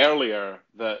 say earlier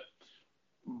that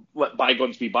let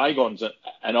bygones be bygones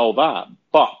and all that.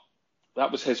 But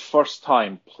that was his first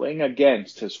time playing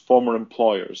against his former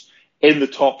employers in the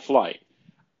top flight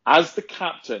as the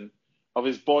captain of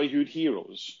his boyhood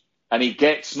heroes. And he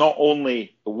gets not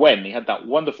only the win, he had that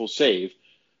wonderful save,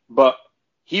 but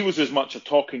he was as much a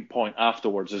talking point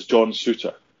afterwards as John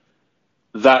Souttar.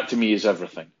 That to me is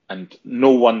everything. And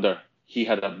no wonder he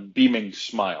had a beaming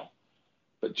smile.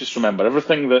 But just remember,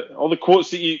 all the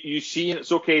quotes that you see, and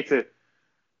it's okay to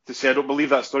say I don't believe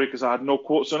that story because I had no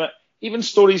quotes on it. Even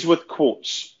stories with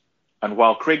quotes. And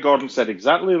while Craig Gordon said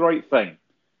exactly the right thing,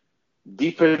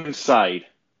 deep inside,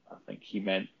 I think he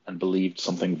meant and believed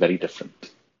something very different.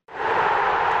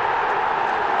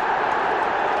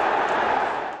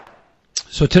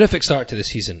 So, terrific start to the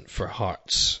season for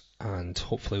Hearts, and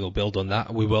hopefully we'll build on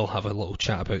that. We will have a little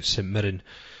chat about St Mirren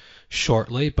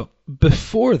shortly, but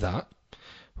before that,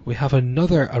 we have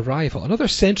another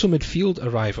central midfield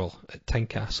arrival at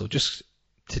Tynecastle just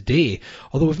today,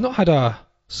 although we've not had a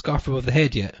scarf above the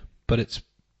head yet, but it's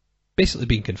basically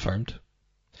been confirmed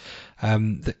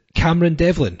that Cameron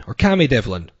Devlin, or Cammy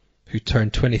Devlin, who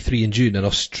turned 23 in June, an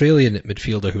Australian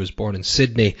midfielder who was born in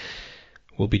Sydney,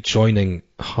 will be joining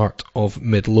Heart of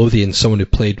Midlothian, someone who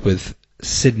played with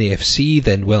Sydney FC,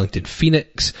 then Wellington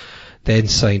Phoenix, then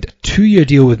signed a 2-year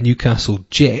deal with Newcastle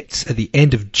Jets at the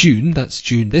end of June, that's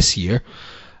June this year,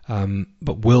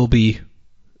 but will be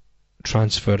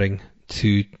transferring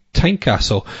to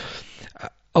Tynecastle.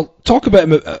 I'll talk about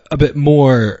him a bit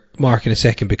more, Mark, in a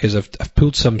second, because I've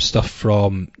pulled some stuff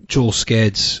from Joel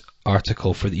Skedd's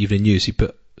article for the Evening News. He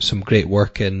put some great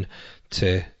work in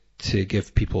to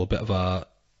give people a bit of a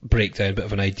breakdown, a bit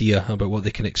of an idea about what they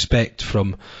can expect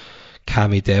from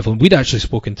Cammy Devlin. We'd actually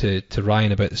spoken to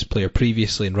Ryan about this player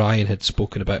previously, and Ryan had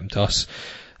spoken about him to us,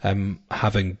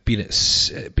 having been at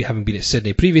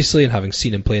Sydney previously and having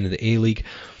seen him playing in the A-League.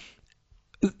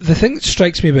 The thing that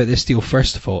strikes me about this deal,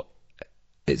 first of all,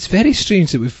 it's very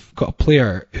strange that we've got a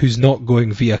player who's not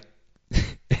going via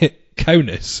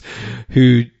Kaunas,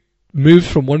 who moved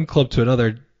from one club to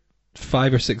another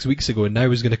 5 or 6 weeks ago and now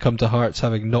is going to come to Hearts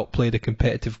having not played a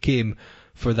competitive game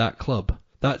for that club.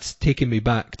 That's taken me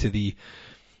back to the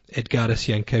Edgaras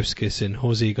Jankowskis and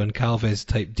Jose Goncalves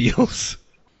type deals.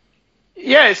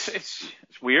 Yeah, it's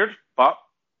weird, but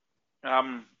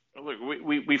look,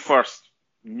 we first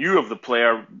knew of the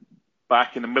player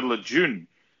back in the middle of June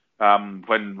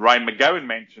when Ryan McGowan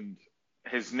mentioned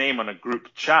his name on a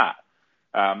group chat.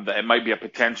 that it might be a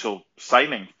potential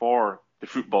signing for the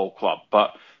football club.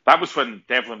 But that was when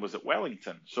Devlin was at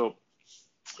Wellington. So,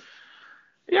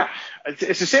 yeah,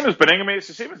 it's the same as Beningame. It's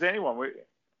the same as anyone.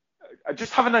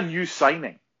 Just having a new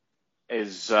signing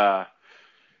is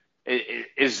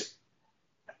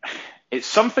it's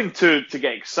something to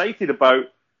get excited about,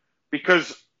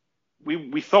 because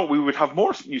we thought we would have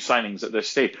more new signings at this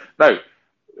stage. Now,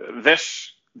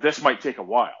 this might take a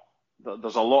while.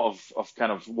 There's a lot of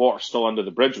kind of water still under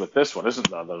the bridge with this one, isn't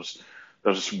there?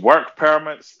 There's work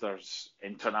permits, there's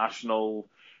international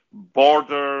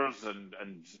borders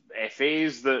and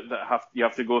FAs that you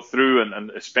have to go through,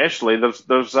 and especially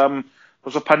there's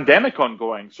a pandemic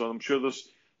ongoing, so I'm sure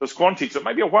there's quarantine. So it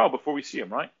might be a while before we see him,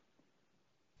 right?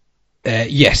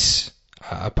 Yes.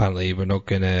 Apparently, we're not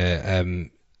going to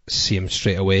see him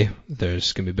straight away.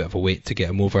 There's going to be a bit of a wait to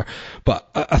get him over. But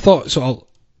I thought, so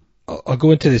I'll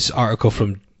go into this article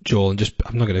from Joel, and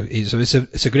I'm not going to. So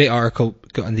it's a great article,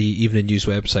 got on the Evening News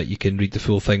website. You can read the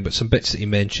full thing, but some bits that he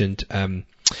mentioned.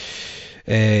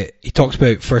 He talks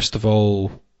about, first of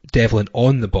all, Devlin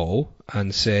on the ball,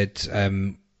 and said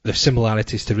there's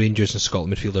similarities to Rangers and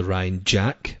Scotland midfielder Ryan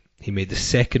Jack. He made the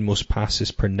second most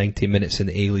passes per 90 minutes in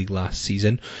the A-League last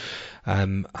season,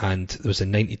 and there was a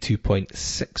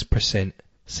 92.6%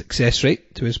 success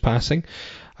rate to his passing.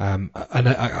 And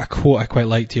a quote I quite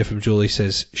liked here from Joel. He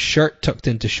says, "Shirt tucked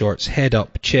into shorts, head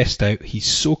up, chest out. He's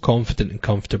so confident and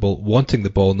comfortable, wanting the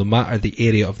ball no matter the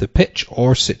area of the pitch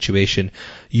or situation,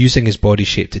 using his body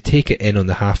shape to take it in on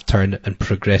the half turn and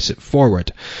progress it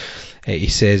forward." He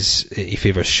says he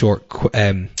favours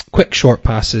quick short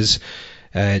passes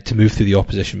to move through the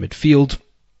opposition midfield,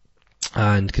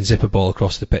 and can zip a ball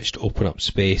across the pitch to open up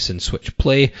space and switch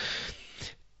play.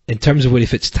 In terms of where he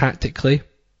fits tactically,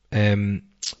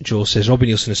 Joel says Robbie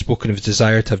Neilson has spoken of his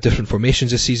desire to have different formations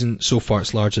this season. So far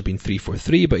it's largely been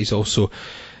 3-4-3, but he's also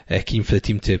keen for the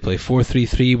team to play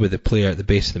 4-3-3 with a player at the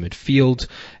base of the midfield,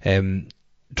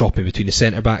 dropping between the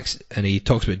centre-backs, and he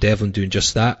talks about Devlin doing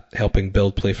just that, helping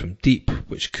build play from deep,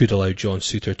 which could allow John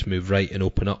Souttar to move right and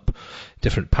open up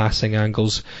different passing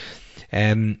angles.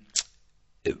 He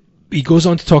goes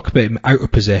on to talk about him out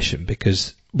of possession,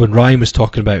 because when Ryan was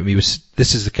talking about him,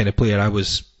 this is the kind of player I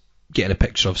was getting a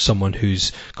picture of, someone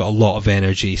who's got a lot of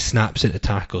energy, snaps into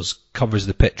tackles, covers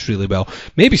the pitch really well.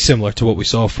 Maybe similar to what we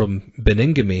saw from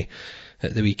Beningame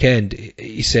at the weekend.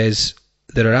 He says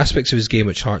there are aspects of his game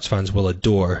which Hearts fans will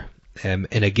adore. In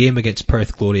a game against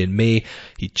Perth Glory in May,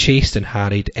 he chased and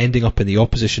harried, ending up in the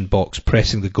opposition box,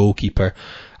 pressing the goalkeeper.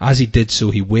 As he did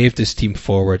so, he waved his team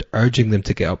forward, urging them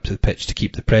to get up to the pitch to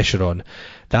keep the pressure on.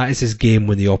 That is his game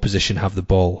when the opposition have the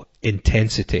ball.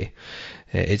 Intensity.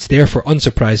 It's therefore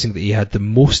unsurprising that he had the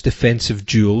most defensive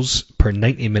duels per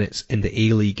 90 minutes in the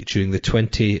A-League during the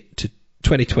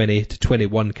 2020 to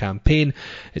 21 campaign.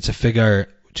 It's a figure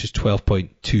which is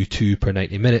 12.22 per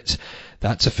 90 minutes.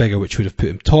 That's a figure which would have put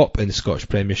him top in the Scottish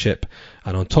Premiership,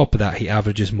 and on top of that he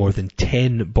averages more than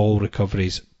 10 ball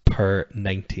recoveries per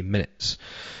 90 minutes.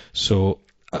 So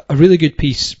a really good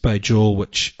piece by Joel,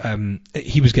 which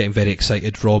he was getting very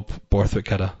excited. Rob Borthwick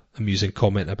had a amusing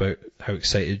comment about how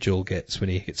excited Joel gets when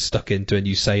he gets stuck into a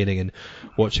new signing and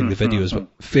watching the videos, but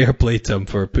fair play to him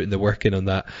for putting the work in on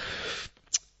that.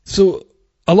 So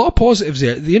a lot of positives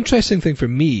there. The interesting thing for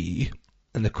me,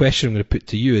 and the question I'm going to put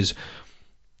to you, is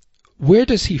where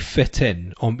does he fit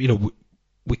in?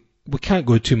 We can't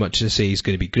go too much and say he's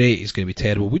going to be great, he's going to be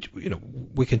terrible.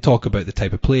 We can talk about the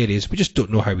type of player he is. We just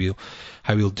don't know how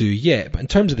he'll do yet. But in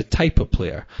terms of the type of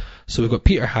player, so we've got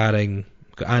Peter Haring,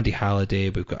 we've got Andy Halliday,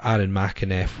 we've got Aaron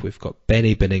McEneff, we've got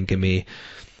Benny Beningame,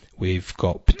 we've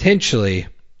got potentially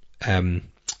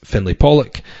Finlay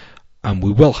Pollock, and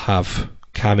we will have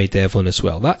Cammy Devlin as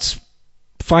well. That's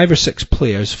 5 or 6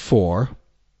 players for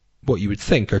what you would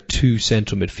think are 2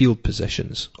 central midfield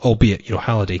positions, albeit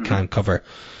Halliday can cover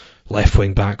left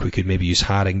wing back. We could maybe use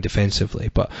Haring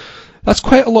defensively, but that's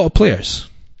quite a lot of players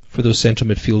for those central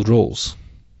midfield roles.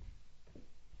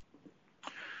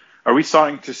 Are we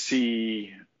starting to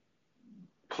see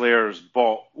players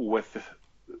bought with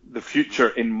the future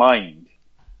in mind?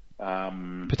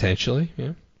 Potentially,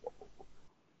 yeah.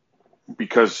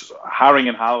 Because Haring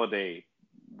and Halliday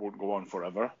won't go on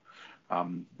forever.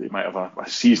 They might have a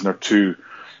season or 2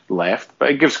 left,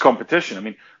 but it gives competition. I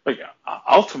mean,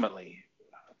 ultimately,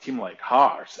 a team like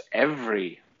Hearts,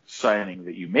 every signing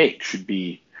that you make should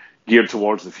be geared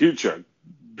towards the future.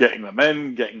 Getting them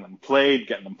in, getting them played,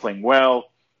 getting them playing well,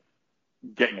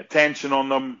 getting attention on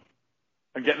them,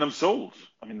 and getting them sold.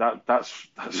 I mean, that's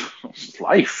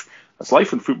life. That's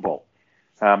life in football.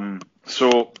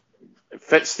 So it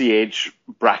fits the age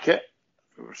bracket.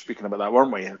 We were speaking about that,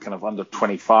 weren't we? Kind of under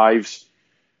 25s.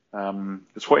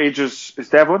 It's what age is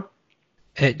Devlin?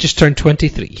 Just turned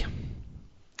 23.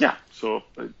 Yeah, so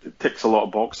it ticks a lot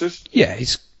of boxes. Yeah,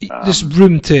 there's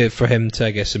room for him to,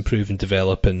 I guess, improve and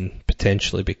develop and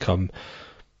potentially become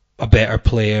a better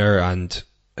player and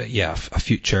a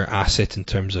future asset in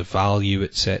terms of value,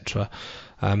 etc.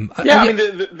 I mean,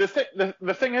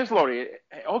 the thing is, Laurie,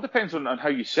 it all depends on how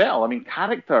you settle. I mean,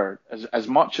 character as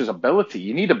much as ability.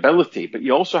 You need ability, but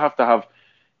you also have to have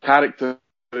character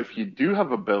if you do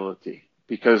have ability.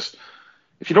 Because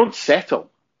if you don't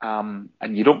settle and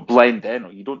you don't blend in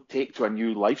or you don't take to a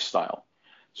new lifestyle,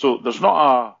 so there's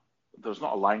not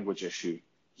a language issue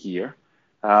here.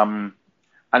 And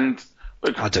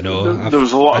look, I don't know. There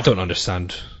was a lot. I don't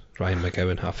understand Ryan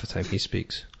McGowan half the time he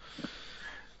speaks.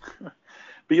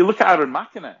 But you look at Aaron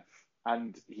McEneff,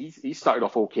 and he started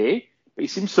off okay, but he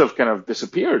seems to have kind of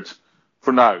disappeared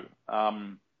for now.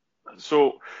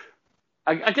 So,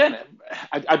 again,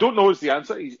 I don't know is the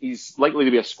answer. He's likely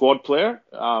to be a squad player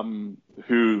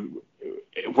who,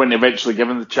 when eventually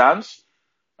given the chance,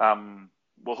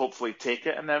 will hopefully take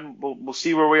it, and then we'll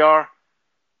see where we are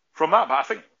from that. But I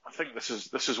think this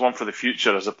is one for the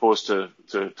future as opposed to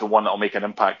one that will make an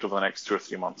impact over the next 2 or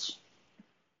 3 months.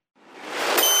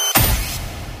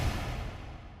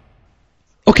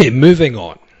 Okay, moving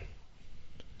on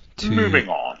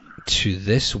to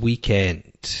this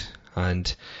weekend,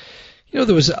 and there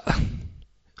was a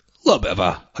little bit of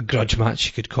a grudge match,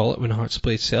 you could call it, when Hearts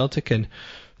played Celtic, and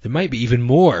there might be even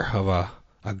more of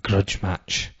a grudge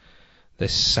match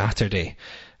this Saturday.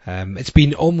 It's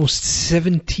been almost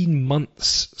 17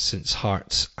 months since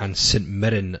Hearts and St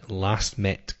Mirren last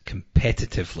met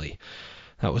competitively.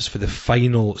 That was for the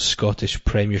final Scottish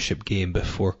Premiership game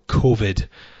before COVID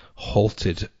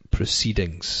halted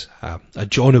proceedings. A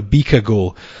John Obika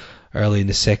goal early in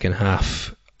the second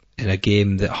half in a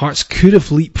game that Hearts could have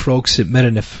leapfrogged St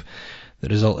Mirren if the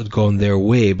result had gone their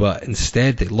way, but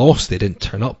instead they lost. They didn't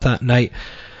turn up that night.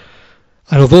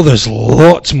 And although there's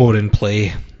lots more in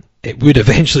play, it would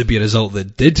eventually be a result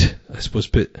that did, I suppose,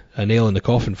 put a nail in the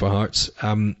coffin for Hearts.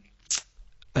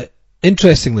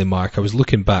 Interestingly, Mark, I was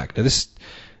looking back. Now, this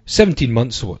 17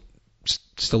 months,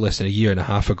 still less than a year and a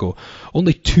half ago,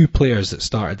 only 2 players that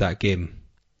started that game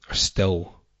are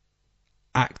still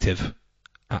active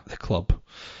at the club.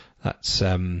 That's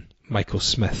Michael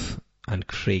Smith and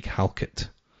Craig Halkett.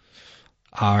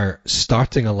 Our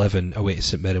starting 11 away to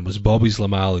St Mirren was Bobby's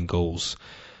Lamal in goals,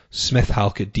 Smith,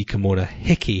 Halkett, Dikamona,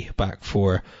 Hickey back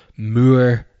 4,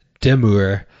 Moore,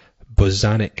 Demour,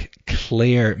 Bozanic,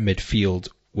 Clare midfield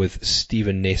with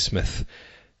Stephen Naismith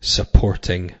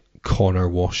supporting Connor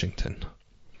Washington.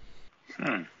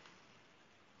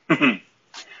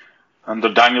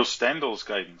 Under Daniel Stendel's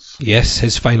guidance. Yes,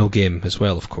 his final game as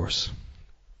well, of course.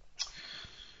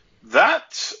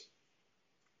 That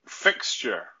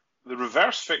fixture, the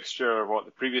reverse fixture,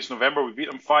 the previous November, we beat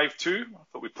them 5-2. I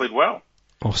thought we played well.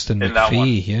 Austin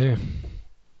McPhee, yeah.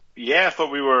 Yeah, I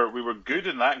thought we were good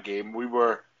in that game. We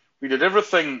did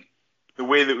everything the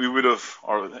way that we would have,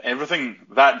 or everything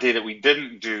that day that we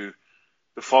didn't do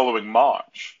the following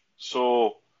March.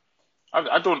 So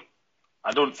I don't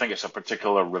think it's a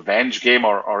particular revenge game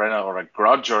or a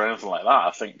grudge or anything like that.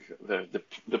 I think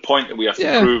the point that we have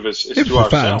to prove is to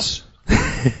ourselves.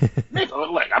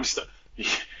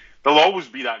 There'll always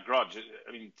be that grudge.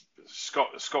 I mean,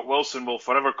 Scott Wilson will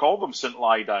forever call them St.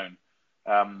 Lie Down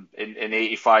in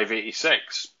 85,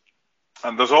 86.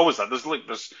 And there's always that.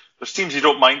 There's teams you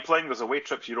don't mind playing. There's away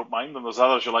trips you don't mind, and there's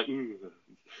others you're like,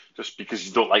 just because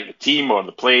you don't like the team or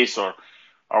the place or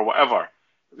whatever.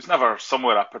 It was never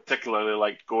somewhere I particularly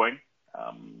liked going.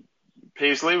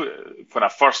 Paisley, when I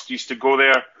first used to go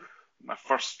there, my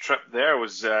first trip there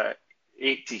was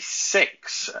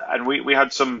 86, and we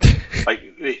had some like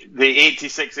the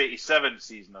 86-87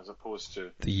 season as opposed to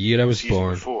the year I was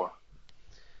born. Before.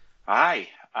 Aye,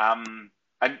 and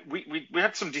we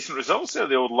had some decent results there,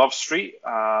 the old Love Street,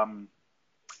 and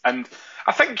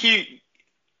I think you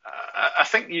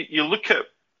look at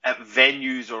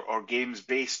venues or games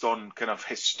based on kind of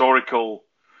historical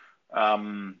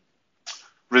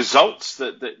results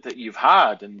that you've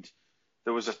had, and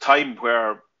there was a time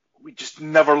where we just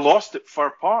never lost at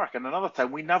Fir Park, and another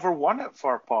time we never won at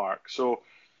Fir Park. So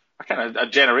a kind of a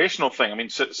generational thing. I mean,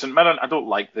 St Mirren, I don't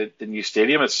like the new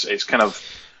stadium. It's kind of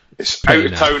out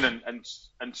of town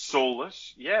and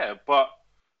soulless. Yeah, but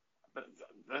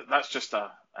that's just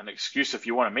an excuse if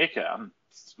you want to make it. And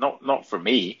it's not for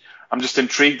me. I'm just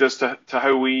intrigued as to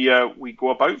how we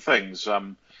go about things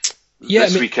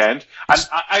this weekend. And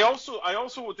I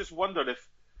also just wondered if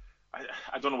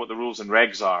I don't know what the rules and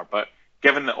regs are, but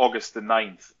given that August the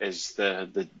 9th is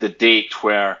the date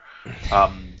where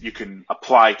you can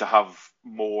apply to have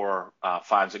more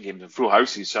fans at games in full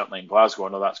houses, certainly in Glasgow.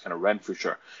 I know that's kind of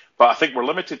Renfrewshire. But I think we're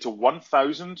limited to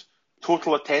 1,000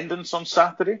 total attendance on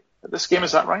Saturday at this game.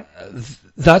 Is that right?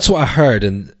 That's what I heard,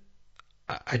 and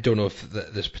I don't know if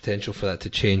there's potential for that to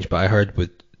change, but I heard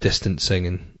with distancing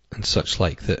and such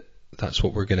like that's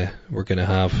what we're gonna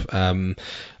have.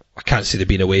 I can't see there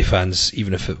being away fans,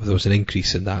 even if there was an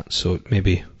increase in that, so it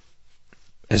maybe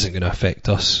isn't going to affect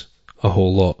us a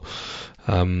whole lot.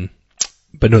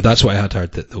 But no, that's what I had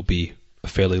heard, that there'll be a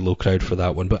fairly low crowd for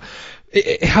that one. But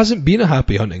it hasn't been a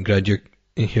happy hunting ground.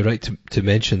 You're right to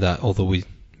mention that, although we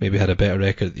maybe had a better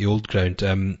record at the old ground.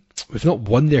 We've not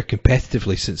won there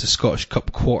competitively since the Scottish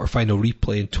Cup quarter-final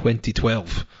replay in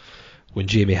 2012, when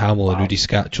Jamie Hamill and Rudy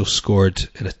Scatchell scored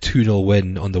in a 2-0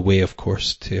 win on the way, of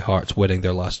course, to Hearts winning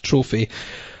their last trophy.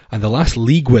 And the last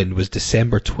league win was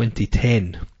December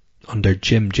 2010 under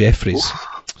Jim Jeffries.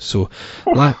 So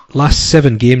last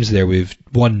 7 games there, we've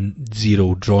won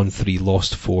 0, drawn 3,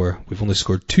 lost 4. We've only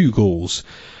scored 2 goals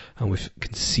and we've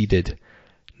conceded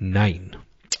 9.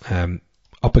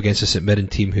 Up against a St Mirren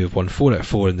team who have won 4 out of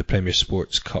 4 in the Premier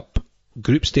Sports Cup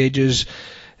group stages.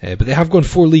 But they have gone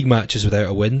 4 league matches without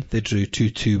a win. They drew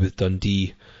 2-2 with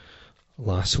Dundee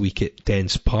last week at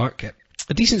Dens Park.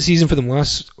 A decent season for them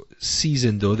last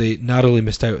season, though. They narrowly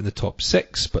missed out in the top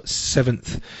 6, but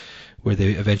 7th, where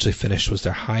they eventually finished, was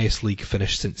their highest league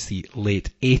finish since the late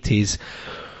 80s.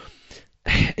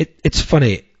 It's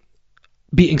funny,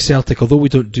 beating Celtic, although we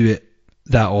don't do it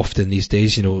that often these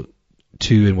days, 2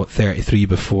 and 33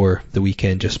 before the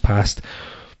weekend just passed.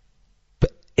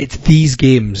 But it's these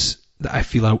games that I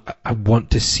feel I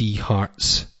want to see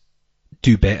Hearts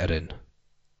do better in.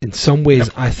 In some ways,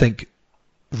 I think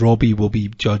Robbie will be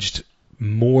judged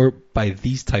more by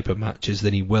these type of matches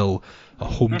than he will a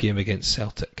home game against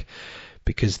Celtic.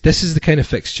 Because this is the kind of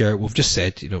fixture, we've just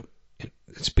said,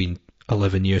 it's been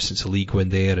 11 years since a league win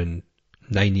there and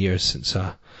 9 years since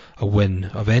a win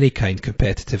of any kind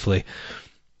competitively.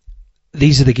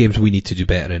 These are the games we need to do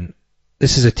better in.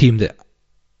 This is a team that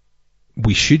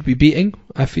we should be beating,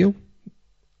 I feel,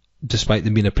 despite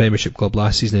them being a Premiership club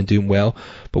last season and doing well.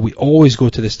 But we always go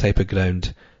to this type of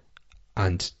ground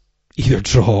and either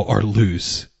draw or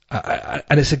lose.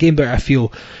 And it's a game where I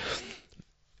feel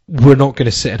we're not going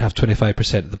to sit and have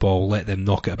 25% of the ball, let them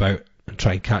knock it about and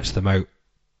try and catch them out.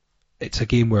 It's a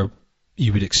game where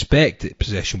you would expect that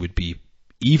possession would be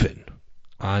even.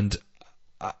 And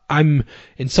I'm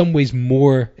in some ways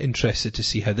more interested to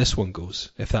see how this one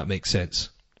goes, if that makes sense.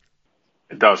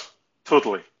 It does.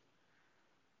 Totally.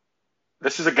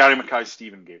 This is a Gary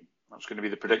Mackay-Steven game. That's going to be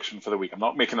the prediction for the week. I'm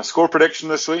not making a score prediction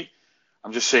this week.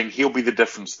 I'm just saying he'll be the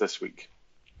difference this week.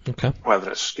 Okay.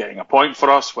 Whether it's getting a point for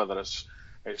us, whether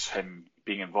it's him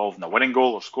being involved in a winning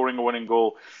goal or scoring a winning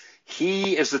goal.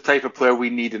 He is the type of player we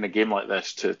need in a game like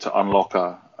this to unlock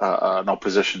an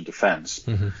opposition defence.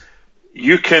 Mm-hmm.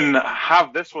 You can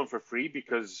have this one for free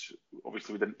because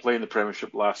obviously we didn't play in the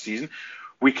Premiership last season.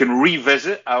 We can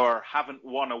revisit our haven't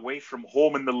won away from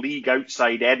home in the league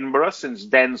outside Edinburgh since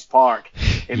Dens Park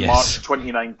in March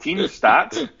 2019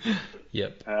 stat.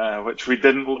 Yep. Which we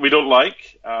don't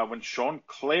like. When Sean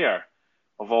Clare,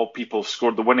 of all people,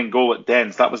 scored the winning goal at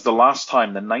Dens. That was the last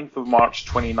time, the 9th of March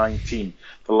 2019,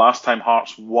 the last time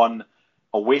Hearts won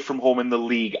away from home in the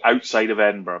league outside of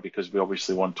Edinburgh, because we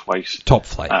obviously won twice. Top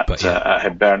flight, at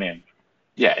Hibernian.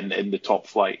 Yeah, in the top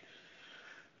flight.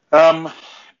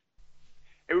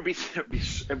 It would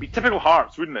be typical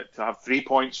Hearts, wouldn't it, to have 3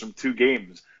 points from 2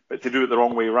 games, but to do it the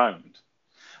wrong way around.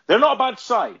 They're not a bad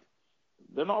side.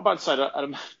 I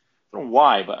don't know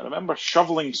why, but I remember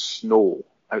shoveling snow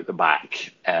out the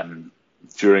back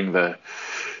during the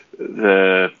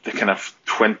kind of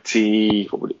the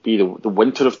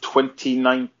winter of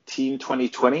 2019,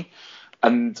 2020,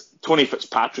 and Tony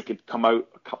Fitzpatrick had come out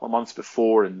a couple of months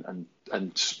before and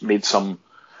made some.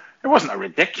 It wasn't a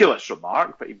ridiculous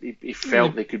remark, but he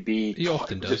felt they could be. He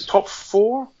often does. Top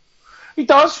 4. He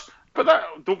does, but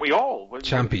don't we all?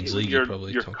 Champions League,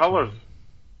 probably. Your colours.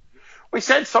 We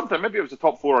said something, maybe it was the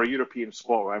top 4 or European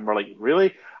spot, and we're like,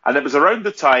 really? And it was around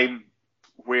the time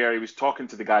where he was talking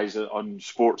to the guys on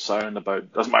Sports Sound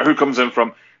about, doesn't matter who comes in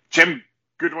from, Jim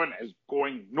Goodwin is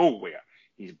going nowhere.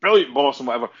 He's a brilliant boss and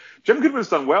whatever. Jim Goodwin's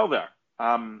done well there,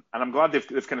 and I'm glad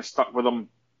they've kind of stuck with him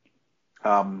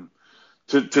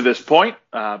to this point,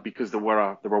 because there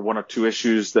were 1 or 2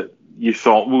 issues that you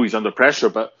thought, he's under pressure,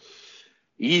 but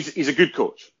he's a good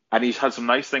coach, and he's had some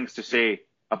nice things to say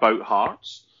about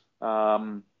Hearts.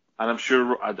 And I'm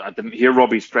sure, I didn't hear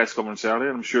Robbie's press conference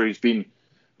earlier, I'm sure he's been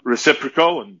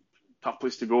reciprocal and tough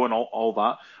place to go and all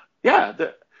that. Yeah,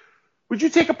 would you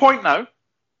take a point now?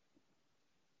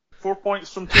 4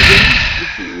 points from 2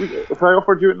 games? If I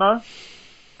offered you it now?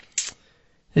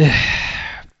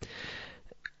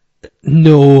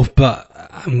 No, but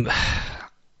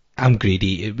I'm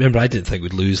greedy. Remember, I didn't think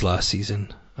we'd lose last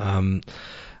season.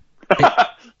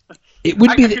 It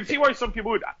would be. I can see why some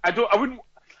people would.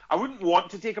 I wouldn't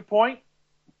want to take a point,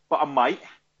 but I might.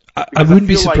 I wouldn't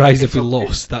be surprised if we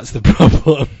lost. That's the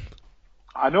problem.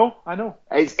 I know.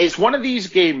 It's one of these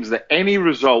games that any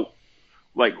result,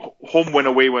 like home win,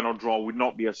 away win, or draw, would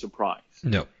not be a surprise.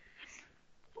 No.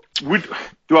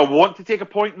 Do I want to take a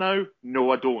point now?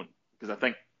 No, I don't, because I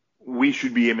think we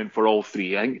should be aiming for all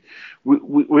 3. I think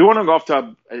we want to go off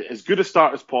to as good a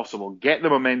start as possible, get the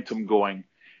momentum going.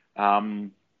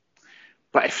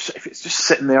 But if it's just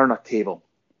sitting there on a table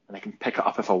and I can pick it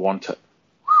up if I want it,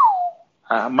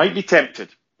 I might be tempted.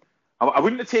 I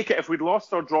wouldn't have taken it if we'd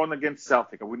lost or drawn against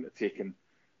Celtic. I wouldn't have taken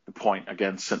the point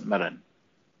against St Mirren.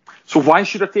 So why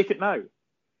should I take it now?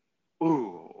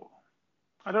 Ooh,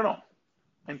 I don't know.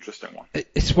 Interesting one.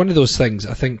 It's one of those things.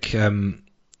 I think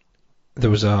there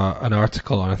was an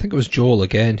article, and I think it was Joel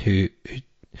again who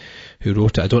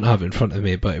wrote it. I don't have it in front of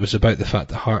me, but it was about the fact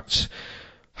that Hearts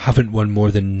haven't won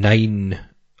more than 9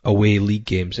 away league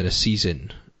games in a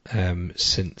season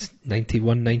since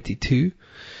 91-92,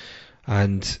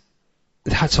 and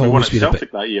that's always been Celtic a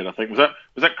bit. That year, I think was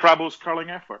that Crabbo's curling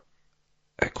effort?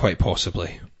 Quite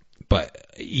possibly, but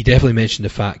he definitely mentioned the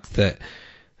fact that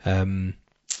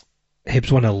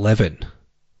Hibs won 11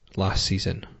 last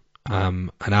season,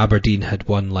 and Aberdeen had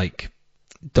won like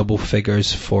double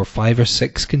figures for 5 or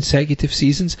 6 consecutive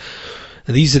seasons.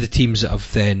 And these are the teams that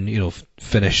have then,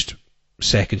 finished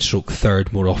second stroke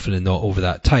third more often than not over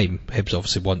that time. Hibs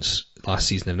obviously once last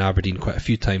season, and Aberdeen quite a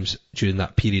few times during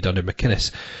that period under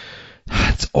McInnes.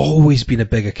 It's always been a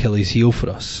big Achilles heel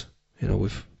for us.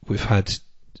 We've had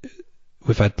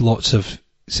lots of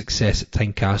success at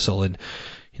Tynecastle, and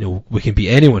we can beat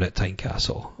anyone at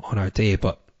Tynecastle on our day,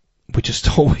 but we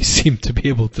just always seem to be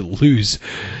able to lose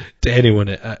to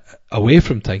anyone away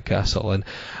from Tynecastle. And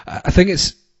I think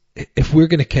if we're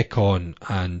going to kick on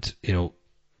and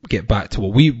get back to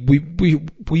what we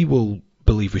will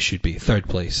believe we should be, third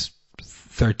place,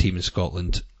 third team in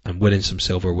Scotland, and winning some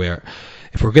silverware,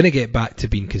 if we're going to get back to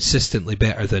being consistently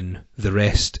better than the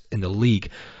rest in the league,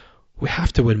 we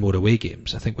have to win more away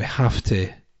games. I think we have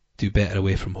to do better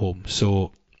away from home.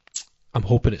 So I'm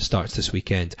hoping it starts this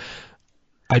weekend.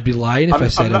 I'd be lying if I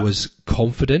said I was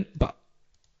confident, but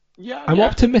I'm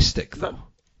optimistic though.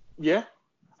 Yeah.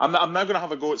 I'm now going to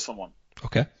have a go at someone.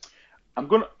 Okay. I'm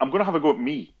going to have a go at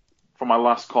me for my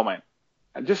last comment.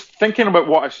 And just thinking about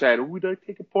what I said, would I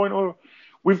take a point? Or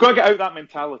we've got to get out that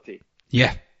mentality.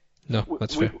 Yeah. No,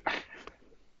 that's fair.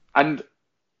 And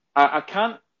I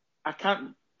can't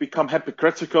become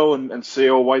hypocritical and say,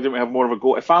 oh, why don't we have more of a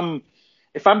go? If I'm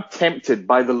tempted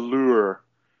by the lure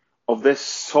of this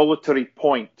solitary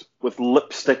point with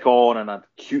lipstick on and a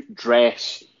cute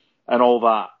dress and all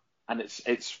that, and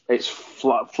it's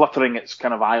fluttering its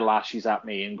kind of eyelashes at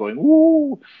me and going,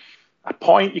 ooh, a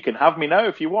point, you can have me now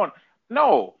if you want.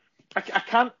 No, I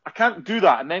can't do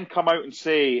that and then come out and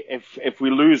say if we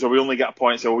lose or we only get a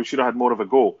point and say, well, we should have had more of a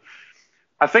go.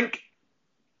 I think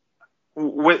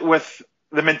with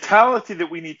the mentality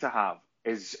that we need to have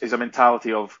is a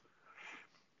mentality of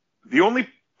the only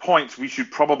points we should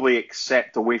probably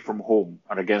accept away from home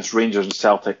are against Rangers and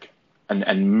Celtic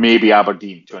and maybe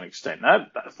Aberdeen to an extent.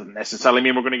 That doesn't necessarily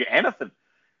mean we're going to get anything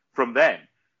from them.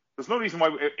 There's no reason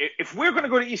why, if we're going to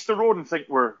go to Easter Road and think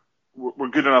we're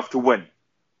good enough to win,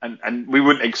 and we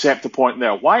wouldn't accept a point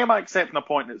there, why am I accepting a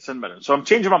point at St Mirren? So I'm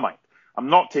changing my mind. I'm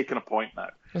not taking a point now.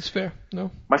 That's fair.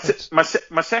 No. My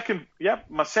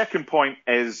second point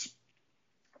is,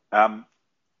 I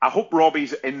hope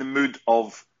Robbie's in the mood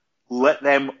of let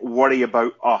them worry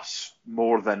about us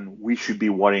more than we should be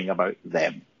worrying about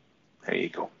them. There you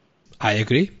go. I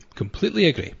agree. Completely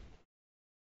agree.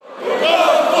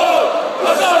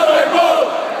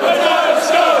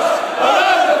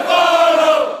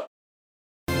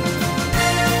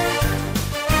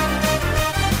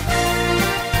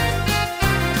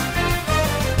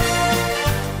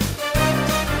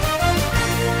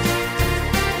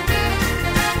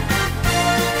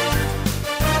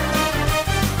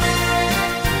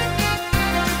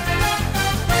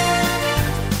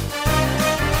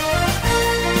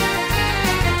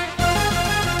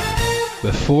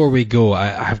 Before we go,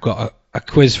 I've got a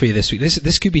quiz for you this week.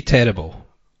 This could be terrible.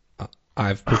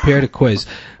 I've prepared a quiz.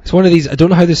 It's one of these. I don't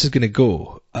know how this is going to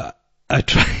go. I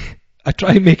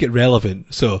try and make it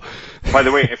relevant. So, by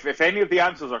the way, if any of the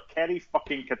answers are Kerry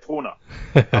fucking Katona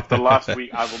after last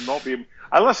week, I will not be.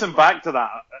 I listened back to that,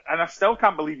 and I still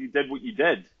can't believe you did what you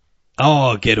did.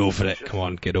 Oh, get over it! Come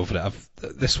on, get over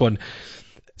it. This one.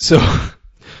 So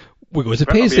we go to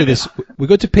Paisley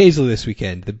this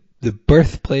weekend. The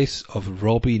birthplace of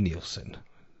Robbie Neilson,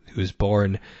 who was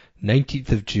born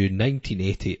 19th of June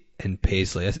 1980 in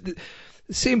Paisley. The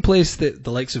same place that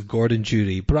the likes of Gordon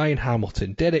Durie, Brian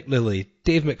Hamilton, Derek Lilly,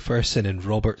 Dave McPherson, and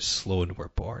Robert Sloan were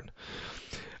born.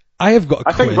 I have got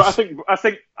a quiz.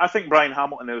 I think Brian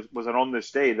Hamilton was on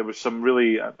this day. There was some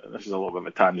really. This is a little bit of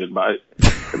a tangent, but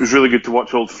it was really good to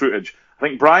watch old footage. I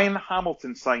think Brian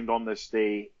Hamilton signed on this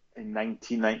day in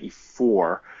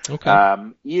 1994. Okay.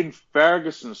 Ian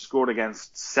Ferguson scored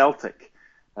against Celtic.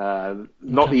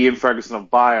 Not the Ian Ferguson of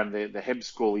Bayern, the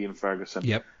Hibs goal Ian Ferguson.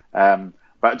 Yep.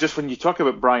 But just when you talk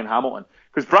about Brian Hamilton,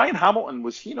 because Brian Hamilton,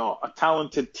 was he not a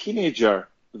talented teenager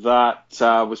that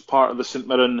was part of the St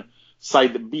Mirren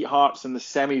side that beat Hearts in the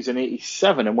semis in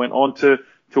 '87 and went on to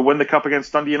win the cup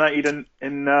against Dundee United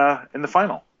in the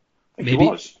final? I think Maybe he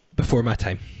was. Before my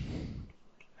time.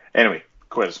 Anyway,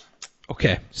 quiz.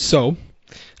 Okay, so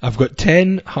I've got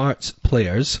 10 Hearts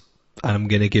players, and I'm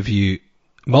going to give you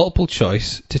multiple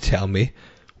choice to tell me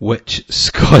which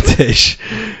Scottish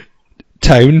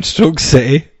town,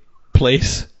 city,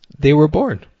 place they were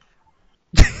born.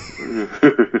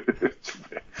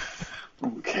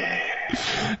 Okay.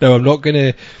 Now, I'm not going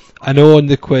to... I know on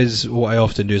the quiz what I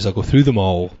often do is I'll go through them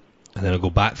all, and then I'll go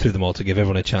back through them all to give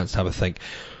everyone a chance to have a think.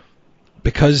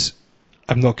 Because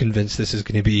I'm not convinced this is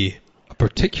going to be a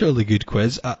particularly good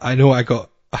quiz, I know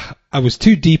I was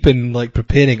too deep in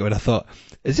preparing it when I thought,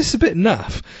 is this a bit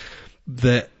naff?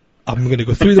 That I'm going to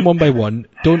go through them one by one,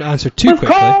 don't answer too quickly.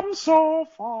 We've come so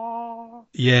far.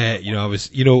 Yeah,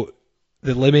 the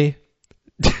Limmy,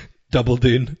 Double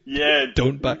Doon. Yeah.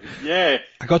 Don't back. Yeah.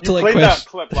 I got you played that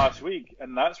clip last week,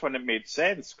 and that's when it made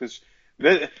sense, because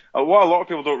what a lot of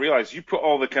people don't realise, you put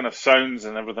all the kind of sounds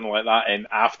and everything like that in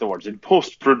afterwards, in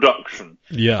post-production.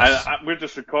 Yes. And we're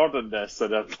just recording this,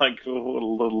 and I'm like,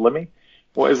 Limmy?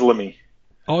 What is Limmy?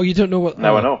 Oh, you don't know what...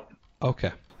 Now I know.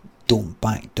 Okay. Don't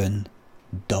back down,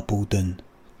 double down.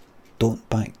 Don't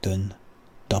back down,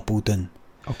 double down.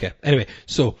 Okay. Anyway,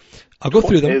 so I'll go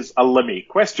through them. What is a Limmy?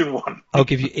 Question 1. I'll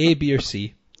give you A, B, or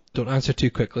C. Don't answer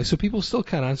too quickly. So people still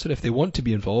can answer if they want to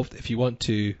be involved. If you want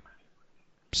to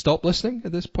stop listening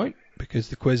at this point, because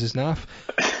the quiz is naff,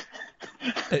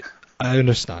 I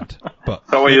understand. But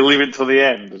that way you leave it till the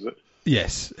end, is it?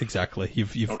 Yes, exactly.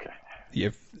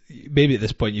 Okay. Maybe at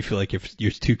this point you feel like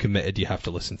you're too committed, you have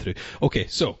to listen through. Okay,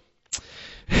 so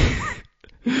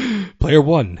player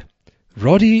 1,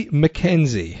 Roddy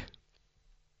McKenzie.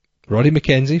 Roddy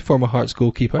McKenzie, former Hearts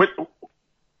goalkeeper.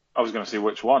 I was going to say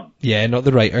which one. Yeah, not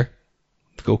the writer,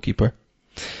 the goalkeeper.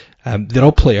 They're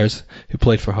all players who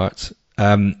played for Hearts.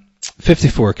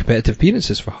 54 competitive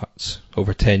appearances for Hearts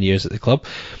over 10 years at the club.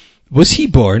 Was he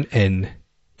born in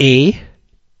A,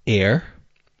 Ayr,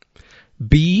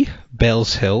 B,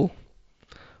 Bellshill,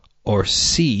 or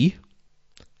C,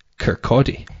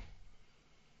 Kirkcaldy?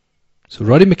 So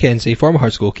Roddy McKenzie, former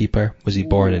Hearts goalkeeper, was he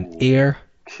born in Ayr,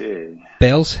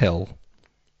 Bellshill,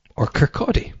 or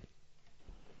Kirkcaldy?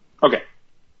 Okay.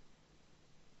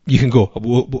 You can go.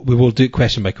 We will do it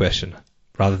question by question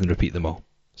rather than repeat them all.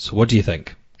 So what do you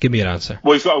think? Give me an answer.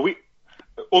 Well, he's got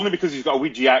only because he's got a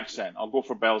Ouija accent. I'll go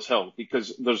for Bellshill,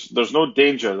 because there's no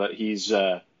danger that he's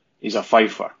a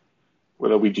Fifer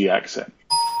with a Ouija accent.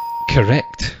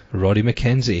 Correct. Roddy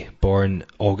McKenzie, born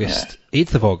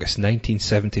 8th of August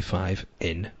 1975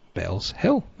 in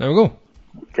Bellshill. There we go.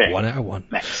 Okay. 1 out of 1.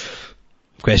 Next.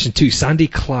 Question 2. Sandy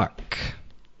Clark.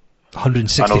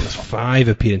 165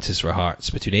 appearances for Hearts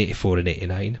between 84 and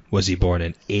 89. Was he born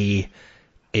in A,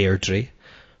 Airdrie,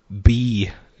 B,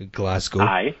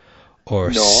 Glasgow,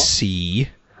 or No. C,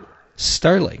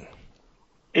 Stirling?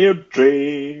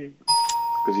 Airdrie,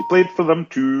 because he played for them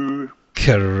too.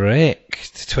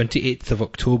 Correct. 28th of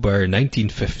October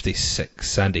 1956.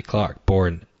 Sandy Clark,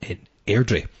 born in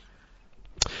Airdrie.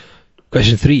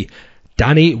 Question 3.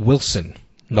 Danny Wilson,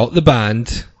 not the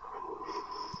band.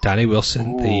 Danny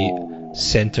Wilson, the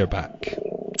centre back.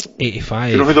 85.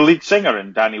 Do you know who the lead singer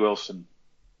in Danny Wilson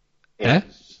is? Eh? Do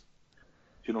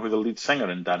you know who the lead singer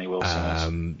in Danny Wilson is?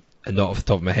 And not off the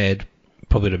top of my head.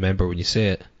 Probably remember when you say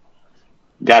it.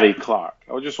 Gary Clark.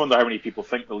 I would just wonder how many people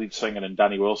think the lead singer in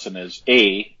Danny Wilson is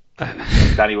A,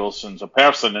 Danny Wilson's a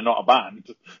person and not a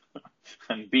band,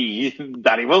 and B,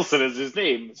 Danny Wilson is his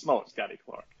name. It's not, it's Gary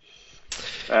Clark.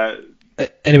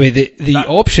 Anyway, the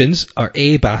options are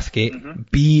A,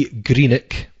 Bathgate, B,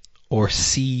 Greenock, or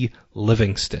C,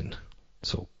 Livingston.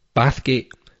 So, Bathgate,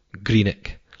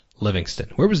 Greenock, Livingston.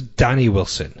 Where was Danny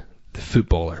Wilson, the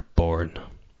footballer, born?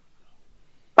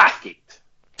 Bathgate.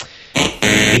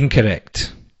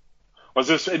 Incorrect. Was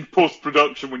this in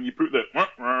post-production when you put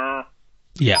the...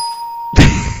 Yeah.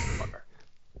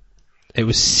 It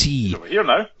was C. He's over here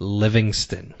now.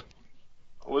 Livingston.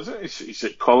 Was it? He's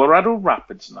at Colorado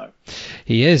Rapids now.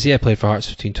 He is, yeah, played for Hearts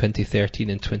between 2013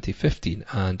 and 2015,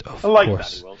 and of I like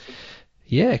course, Danny Wilson.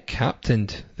 yeah,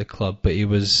 captained the club, but he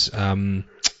was born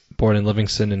in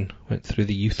Livingston and went through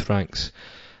the youth ranks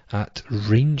at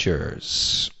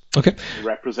Rangers. Okay.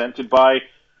 Represented by a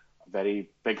very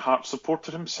big Hearts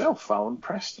supporter himself, Alan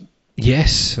Preston.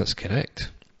 Yes, that's correct.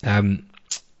 Don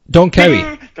Cowie.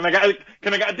 Ding! Can I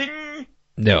get a ding?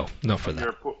 No, not for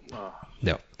that. Oh.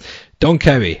 No. Don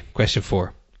Cowie, question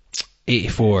 4.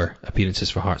 84 appearances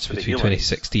for Hearts between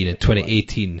 2016 and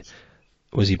 2018.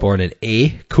 Was he born in A,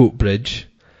 Coatbridge,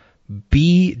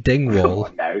 B, Dingwall,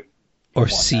 or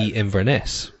C,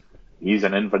 Inverness? He's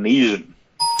an Invernessian.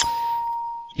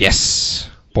 Yes,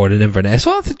 born in Inverness.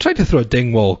 Well, I tried to throw a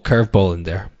Dingwall curveball in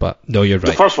there, but no, you're right.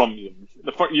 The first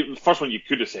one you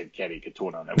could have said Kerry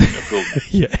Katona, and it wouldn't have fooled me.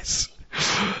 Yes.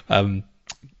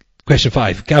 Question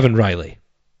 5. Gavin Riley.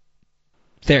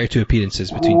 32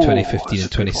 appearances between 2015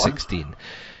 and 2016.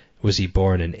 Was he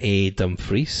born in A,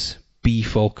 Dumfries, B,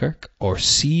 Falkirk, or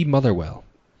C, Motherwell?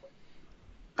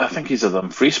 I think he's a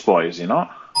Dumfries boy, is he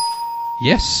not?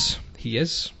 Yes, he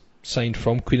is. Signed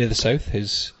from Queen of the South,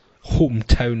 his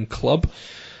hometown club.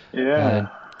 Yeah.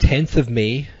 10th of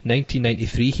May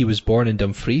 1993, he was born in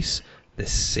Dumfries, the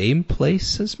same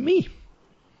place as me.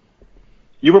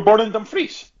 You were born in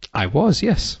Dumfries? I was,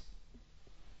 yes.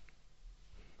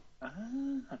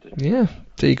 Yeah,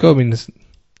 there you go. I mean, there's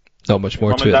not much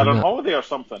more to it Mum and Dad than on that. holiday or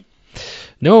something?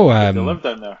 No, They live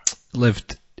down there.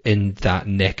 lived in that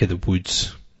neck of the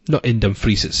woods. Not in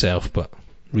Dumfries itself, but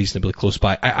reasonably close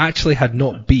by. I actually had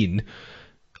not been,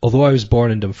 although I was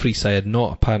born in Dumfries, I had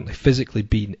not apparently physically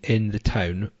been in the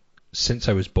town since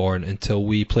I was born until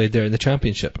we played there in the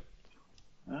Championship.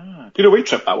 Good away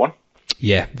trip, that one.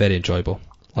 Yeah, very enjoyable.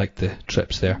 Liked the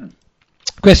trips there.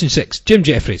 Question 6. Jim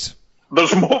Jeffries.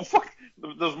 There's more.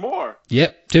 There's more.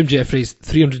 Yep, Jim Jeffries,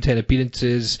 310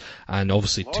 appearances, and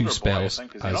obviously Lauder 2 boy, spells I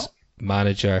think, is he as not?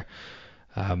 manager.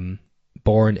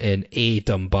 Born in A,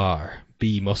 Dunbar,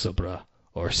 B, Musselburgh,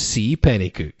 or C,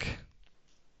 Pennycook.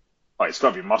 Oh, it's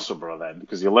got to be Musselburgh then,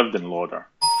 because he lived in Lauder.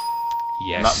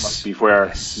 Yes. And that must be where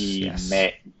Yes, he yes.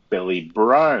 met Billy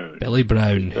Brown. Billy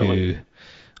Brown, Billy. who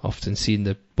often seen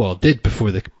did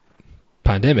before the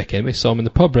pandemic anyway, saw him in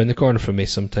the pub around the corner from me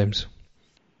sometimes.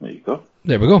 There you go.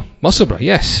 There we go. Musselburgh,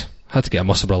 yes. Had to get a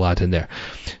Musselburgh lad in there.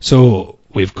 So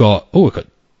we've got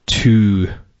two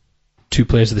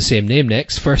players of the same name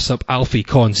next. First up, Alfie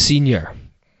Conn Sr.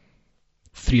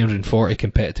 340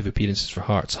 competitive appearances for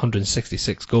Hearts,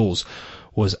 166 goals.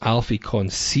 Was Alfie Conn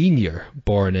Sr.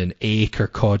 born in A,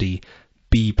 Kirkcaldy,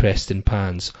 B,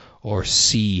 Prestonpans, or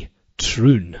C,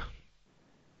 Troon?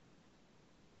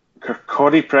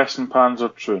 Kirkcaldy, Prestonpans or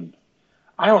Troon?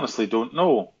 I honestly don't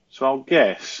know, so I'll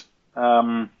guess.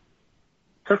 Kirkcaldy.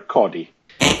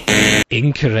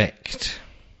 Incorrect.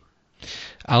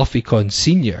 Alfie Conn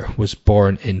Sr. was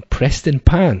born in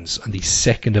Prestonpans on the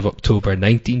 2nd of October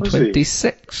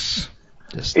 1926.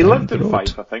 Just He down lived the in road.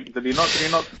 Fife, I think. Did he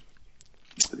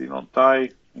not die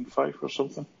in Fife or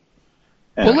something?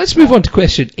 Well, let's move on to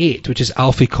question 8, which is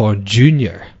Alfie Conn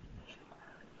Jr.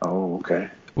 Oh, okay.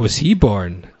 Was he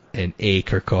born in A,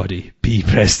 Kirkcaldy, B,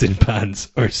 Prestonpans,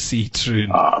 or C,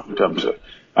 Troon? I'm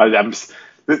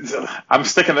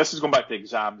sticking. This is going back to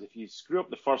exams. If you screw up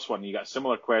the first one, you get a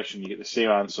similar question, you get the same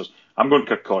answers. I'm going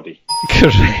Kirkcaldy.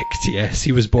 Correct, yes.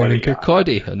 He was born There in we are.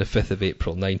 Kirkcaldy on the 5th of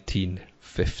April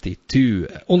 1952.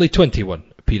 Only 21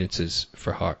 appearances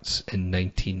for Hearts in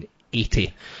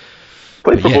 1980.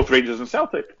 Played for yeah. both Rangers and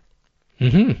Celtic.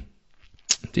 Mm-hmm.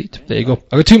 Indeed. There you go.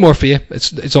 I've got 2 more for you.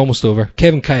 It's almost over.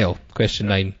 Kevin Kyle, question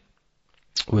 9.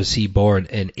 Was he born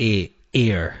in A,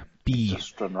 Ayr, B,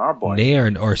 Stranraer boy.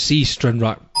 Nairn, or C,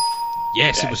 Stranraer?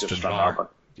 Yes, Yeah, it was just Stranraer. Stranraer.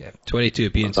 Yeah, 22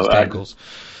 appearances, So, 10 goals.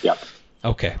 Yep.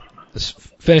 Okay, let's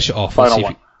finish it off. Final Let's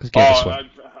one. let's get this one.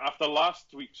 After last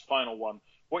week's final one,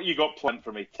 what you got planned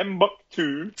for me?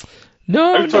 Timbuktu,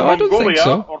 No, out of I don't think Mongolia,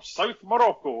 so. or South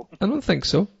Morocco? I don't think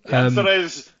so. The answer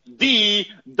is D,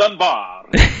 Dunbar.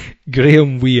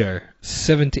 Graham Weir,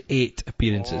 78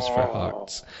 appearances for Oh.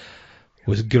 Hearts.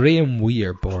 Was Graham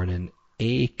Weir born in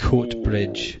A,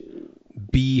 Coatbridge,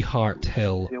 B, Hart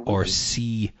Hill, or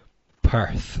C,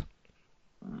 Perth?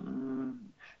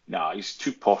 No, he's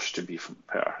too posh to be from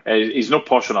Perth. He's not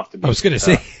posh enough to be. I was going to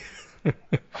from say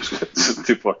Perth.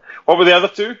 Too posh. What were the other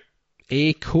two?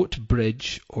 A,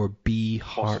 Coatbridge, or B,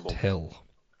 Hart Possible. Hill.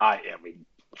 I mean,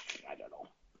 I don't know.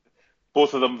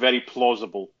 Both of them very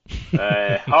plausible.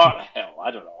 Hart Hill,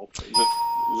 I don't know. Is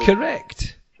it-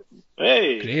 Correct.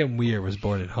 Hey, Graham Weir was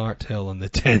born in Harthill on the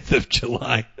 10th of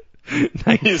July,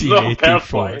 he's not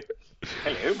 1984. perfect.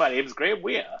 Hello, my name's Graham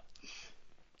Weir.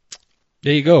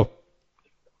 There you go.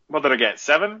 What did I get?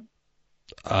 7?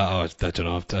 I don't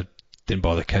know. I didn't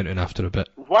bother counting after a bit.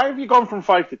 Why have you gone from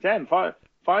 5 to 10? 5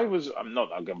 was, I'm not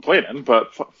complaining,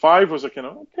 but 5 was a kind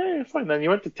of, okay, fine. Then you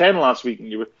went to 10 last week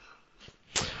and you were...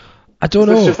 I don't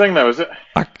know. Is this your thing now, is it?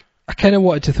 I kind of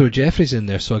wanted to throw Jeffries in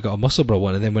there, so I got a Musselburgh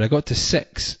one, and then when I got to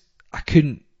 6, I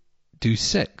couldn't do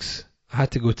 6. I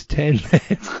had to go to 10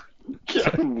 then.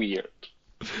 You're weird.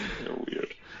 You're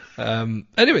weird.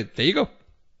 Anyway, there you go.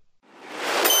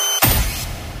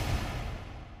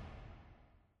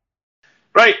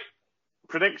 Right.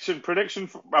 Prediction.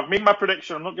 I've made my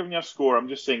prediction. I'm not giving you a score. I'm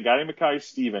just saying Gary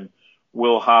Mackay-Steven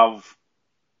will have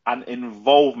an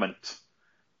involvement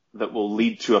that will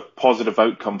lead to a positive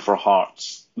outcome for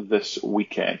Hearts this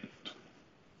weekend.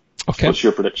 Okay. What's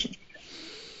your prediction?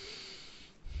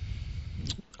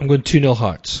 I'm going 2-0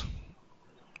 Hearts.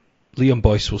 Liam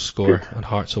Boyce will score and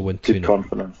Hearts will win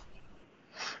 2-0.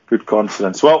 Good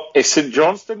confidence. Well, if St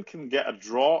Johnstone can get a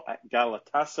draw at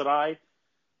Galatasaray,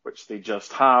 which they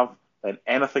just have, then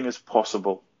anything is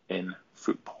possible in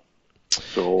football.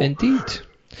 So, Indeed.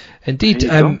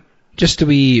 Just to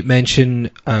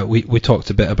mention, we talked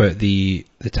a bit about the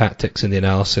tactics and the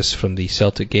analysis from the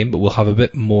Celtic game, but we'll have a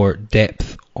bit more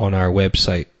depth on our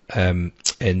website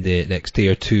in the next day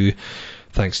or two,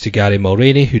 thanks to Gary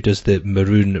Mulroney, who does the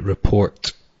Maroon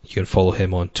Report. You can follow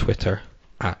him on Twitter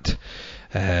at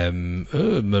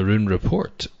Maroon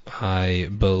Report. I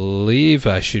believe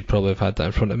I should probably have had that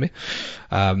in front of me.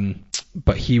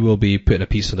 But he will be putting a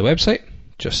piece on the website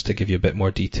just to give you a bit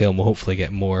more detail, and we'll hopefully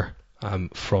get more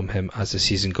from him as the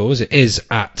season goes. It is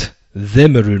at The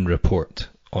Maroon Report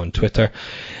on Twitter.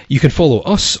 You can follow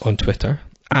us on Twitter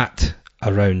at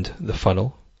Around the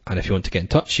Funnel, and if you want to get in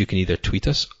touch, you can either tweet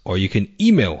us or you can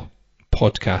email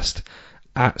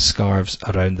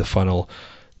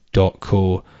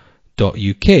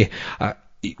podcast@scarvesaroundthefunnel.co.uk.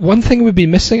 One thing we've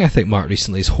been missing, I think, Mark,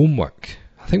 recently is homework.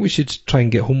 I think we should try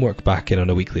and get homework back in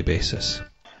on a weekly basis.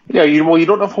 Yeah, you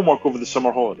don't have homework over the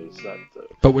summer holidays.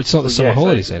 But it's not the summer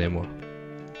holidays anymore.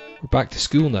 We're back to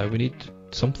school now. We need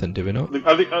something, do we not?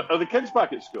 Are the kids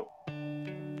back at school?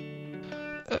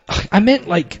 I meant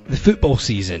like the football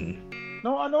season.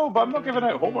 No, I know, but I'm not giving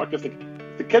out homework. If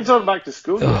the kids aren't back to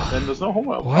school yet, then there's no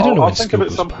homework. Well, I don't know when think school about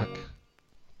goes some. back.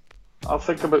 I'll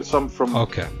think about some from.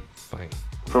 Okay, fine.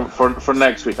 For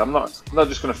next week. I'm not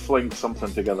just going to fling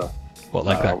something together. What,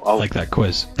 like that? Like that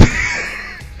quiz?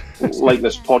 Like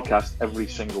this podcast every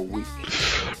single week.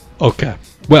 Okay.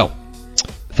 Well,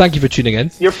 thank you for tuning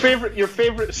in. Your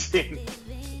favorite saint.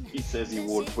 He says he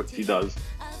won't, which he does.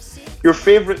 Your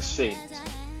favorite saint.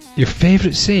 Your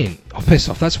favourite saint? Oh, piss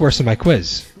off. That's worse than my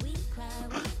quiz.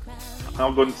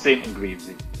 I'm going Saint and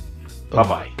Greavesy.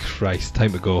 Bye-bye. Oh, Christ.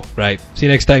 Time to go. Right. See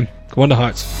you next time. Go on the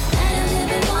Hearts.